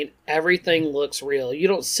 And I mean, everything looks real. You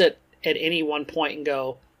don't sit at any one point and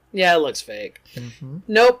go, yeah, it looks fake. Mm-hmm.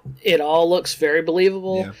 Nope, it all looks very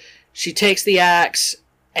believable. Yeah. She takes the axe,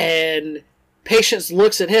 and Patience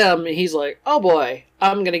looks at him, and he's like, oh boy,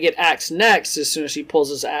 I'm going to get axed next as soon as she pulls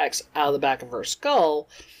his axe out of the back of her skull.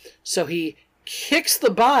 So he kicks the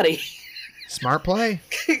body. Smart play.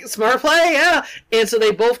 Smart play, yeah. And so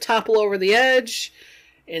they both topple over the edge,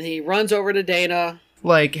 and he runs over to Dana.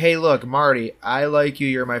 Like, hey, look, Marty, I like you,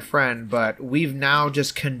 you're my friend, but we've now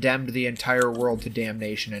just condemned the entire world to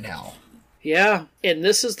damnation and hell. Yeah, and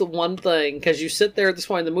this is the one thing, because you sit there at this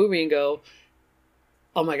point in the movie and go,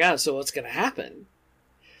 oh my god, so what's going to happen?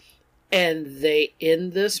 And they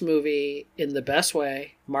end this movie in the best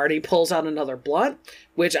way. Marty pulls out another blunt,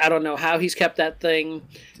 which I don't know how he's kept that thing.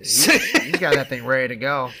 He's got that thing ready to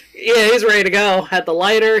go. Yeah, he's ready to go. Had the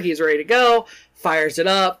lighter, he's ready to go. Fires it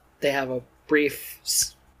up. They have a brief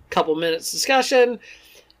couple minutes discussion.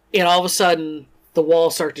 And all of a sudden, the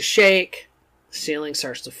walls start to shake. The ceiling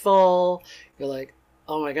starts to fall. You're like,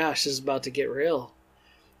 oh my gosh, this is about to get real.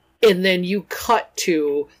 And then you cut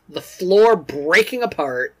to the floor breaking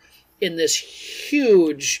apart, in this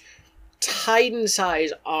huge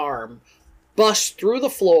Titan-sized arm busts through the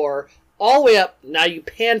floor all the way up. Now you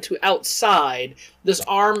pan to outside. This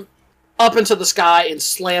arm up into the sky and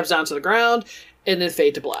slams down to the ground, and then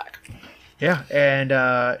fade to black. Yeah, and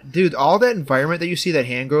dude, all that environment that you see that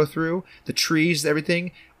hand go through, the trees,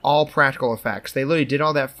 everything, all practical effects. They literally did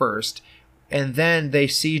all that first, and then they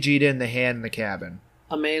CG'd in the hand in the cabin.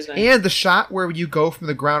 Amazing. And the shot where you go from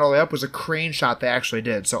the ground all the way up was a crane shot they actually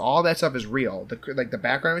did. So all that stuff is real. The background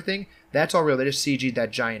and everything, that's all real. They just CG'd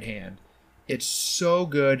that giant hand. It's so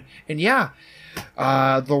good. And yeah,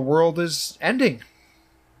 the world is ending.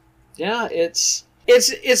 Yeah, it's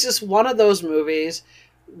just one of those movies,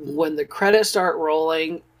 when the credits start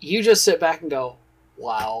rolling, you just sit back and go,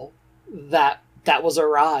 wow, that was a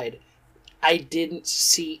ride. I didn't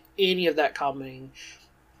see any of that coming.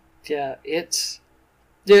 Yeah, it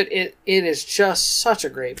is just such a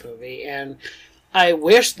great movie, and I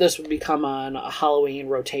wish this would become on a Halloween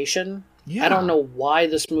rotation. Yeah. I don't know why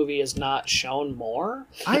this movie is not shown more.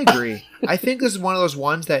 I agree. I think this is one of those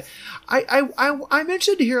ones that I'm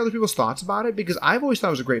interested to hear other people's thoughts about it, because I've always thought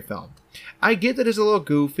it was a great film. I get that it's a little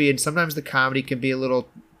goofy, and sometimes the comedy can be a little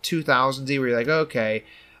 2000s-y where you're like, okay,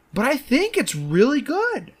 but I think it's really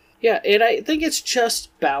good. Yeah, and I think it's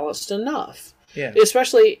just balanced enough. Yeah.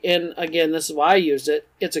 Especially in, again, this is why I used it,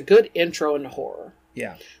 it's a good intro into horror.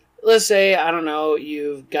 Yeah. Let's say, I don't know,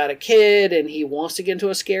 you've got a kid and he wants to get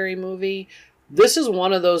into a scary movie. This is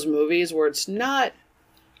one of those movies where it's not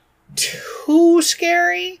too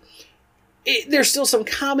scary. There's still some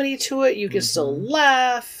comedy to it. You can still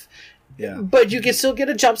laugh. Yeah. But you can still get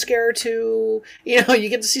a jump scare or two. You know, you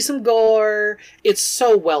get to see some gore. It's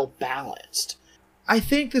so well balanced. I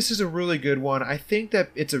think this is a really good one. I think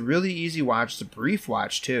that it's a really easy watch. It's a brief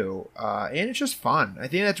watch, too. And it's just fun. I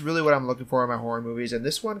think that's really what I'm looking for in my horror movies. And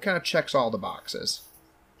this one kind of checks all the boxes.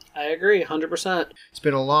 I agree, 100%. It's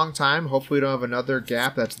been a long time. Hopefully we don't have another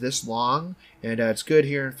gap that's this long. And it's good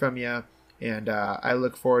hearing from you. And I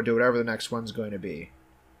look forward to whatever the next one's going to be.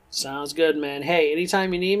 Sounds good, man. Hey,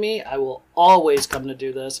 anytime you need me, I will always come to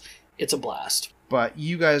do this. It's a blast. But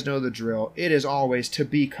you guys know the drill. It is always to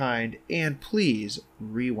be kind, and please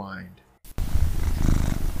rewind.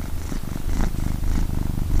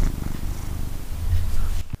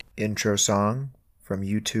 Intro song from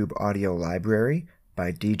YouTube Audio Library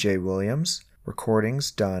by DJ Williams.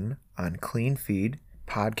 Recordings done on Clean Feed.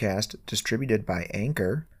 Podcast distributed by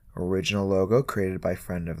Anchor. Original logo created by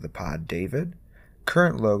friend of the pod David.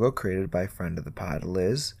 Current logo created by friend of the pod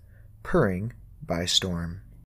Liz. Purring by Storm.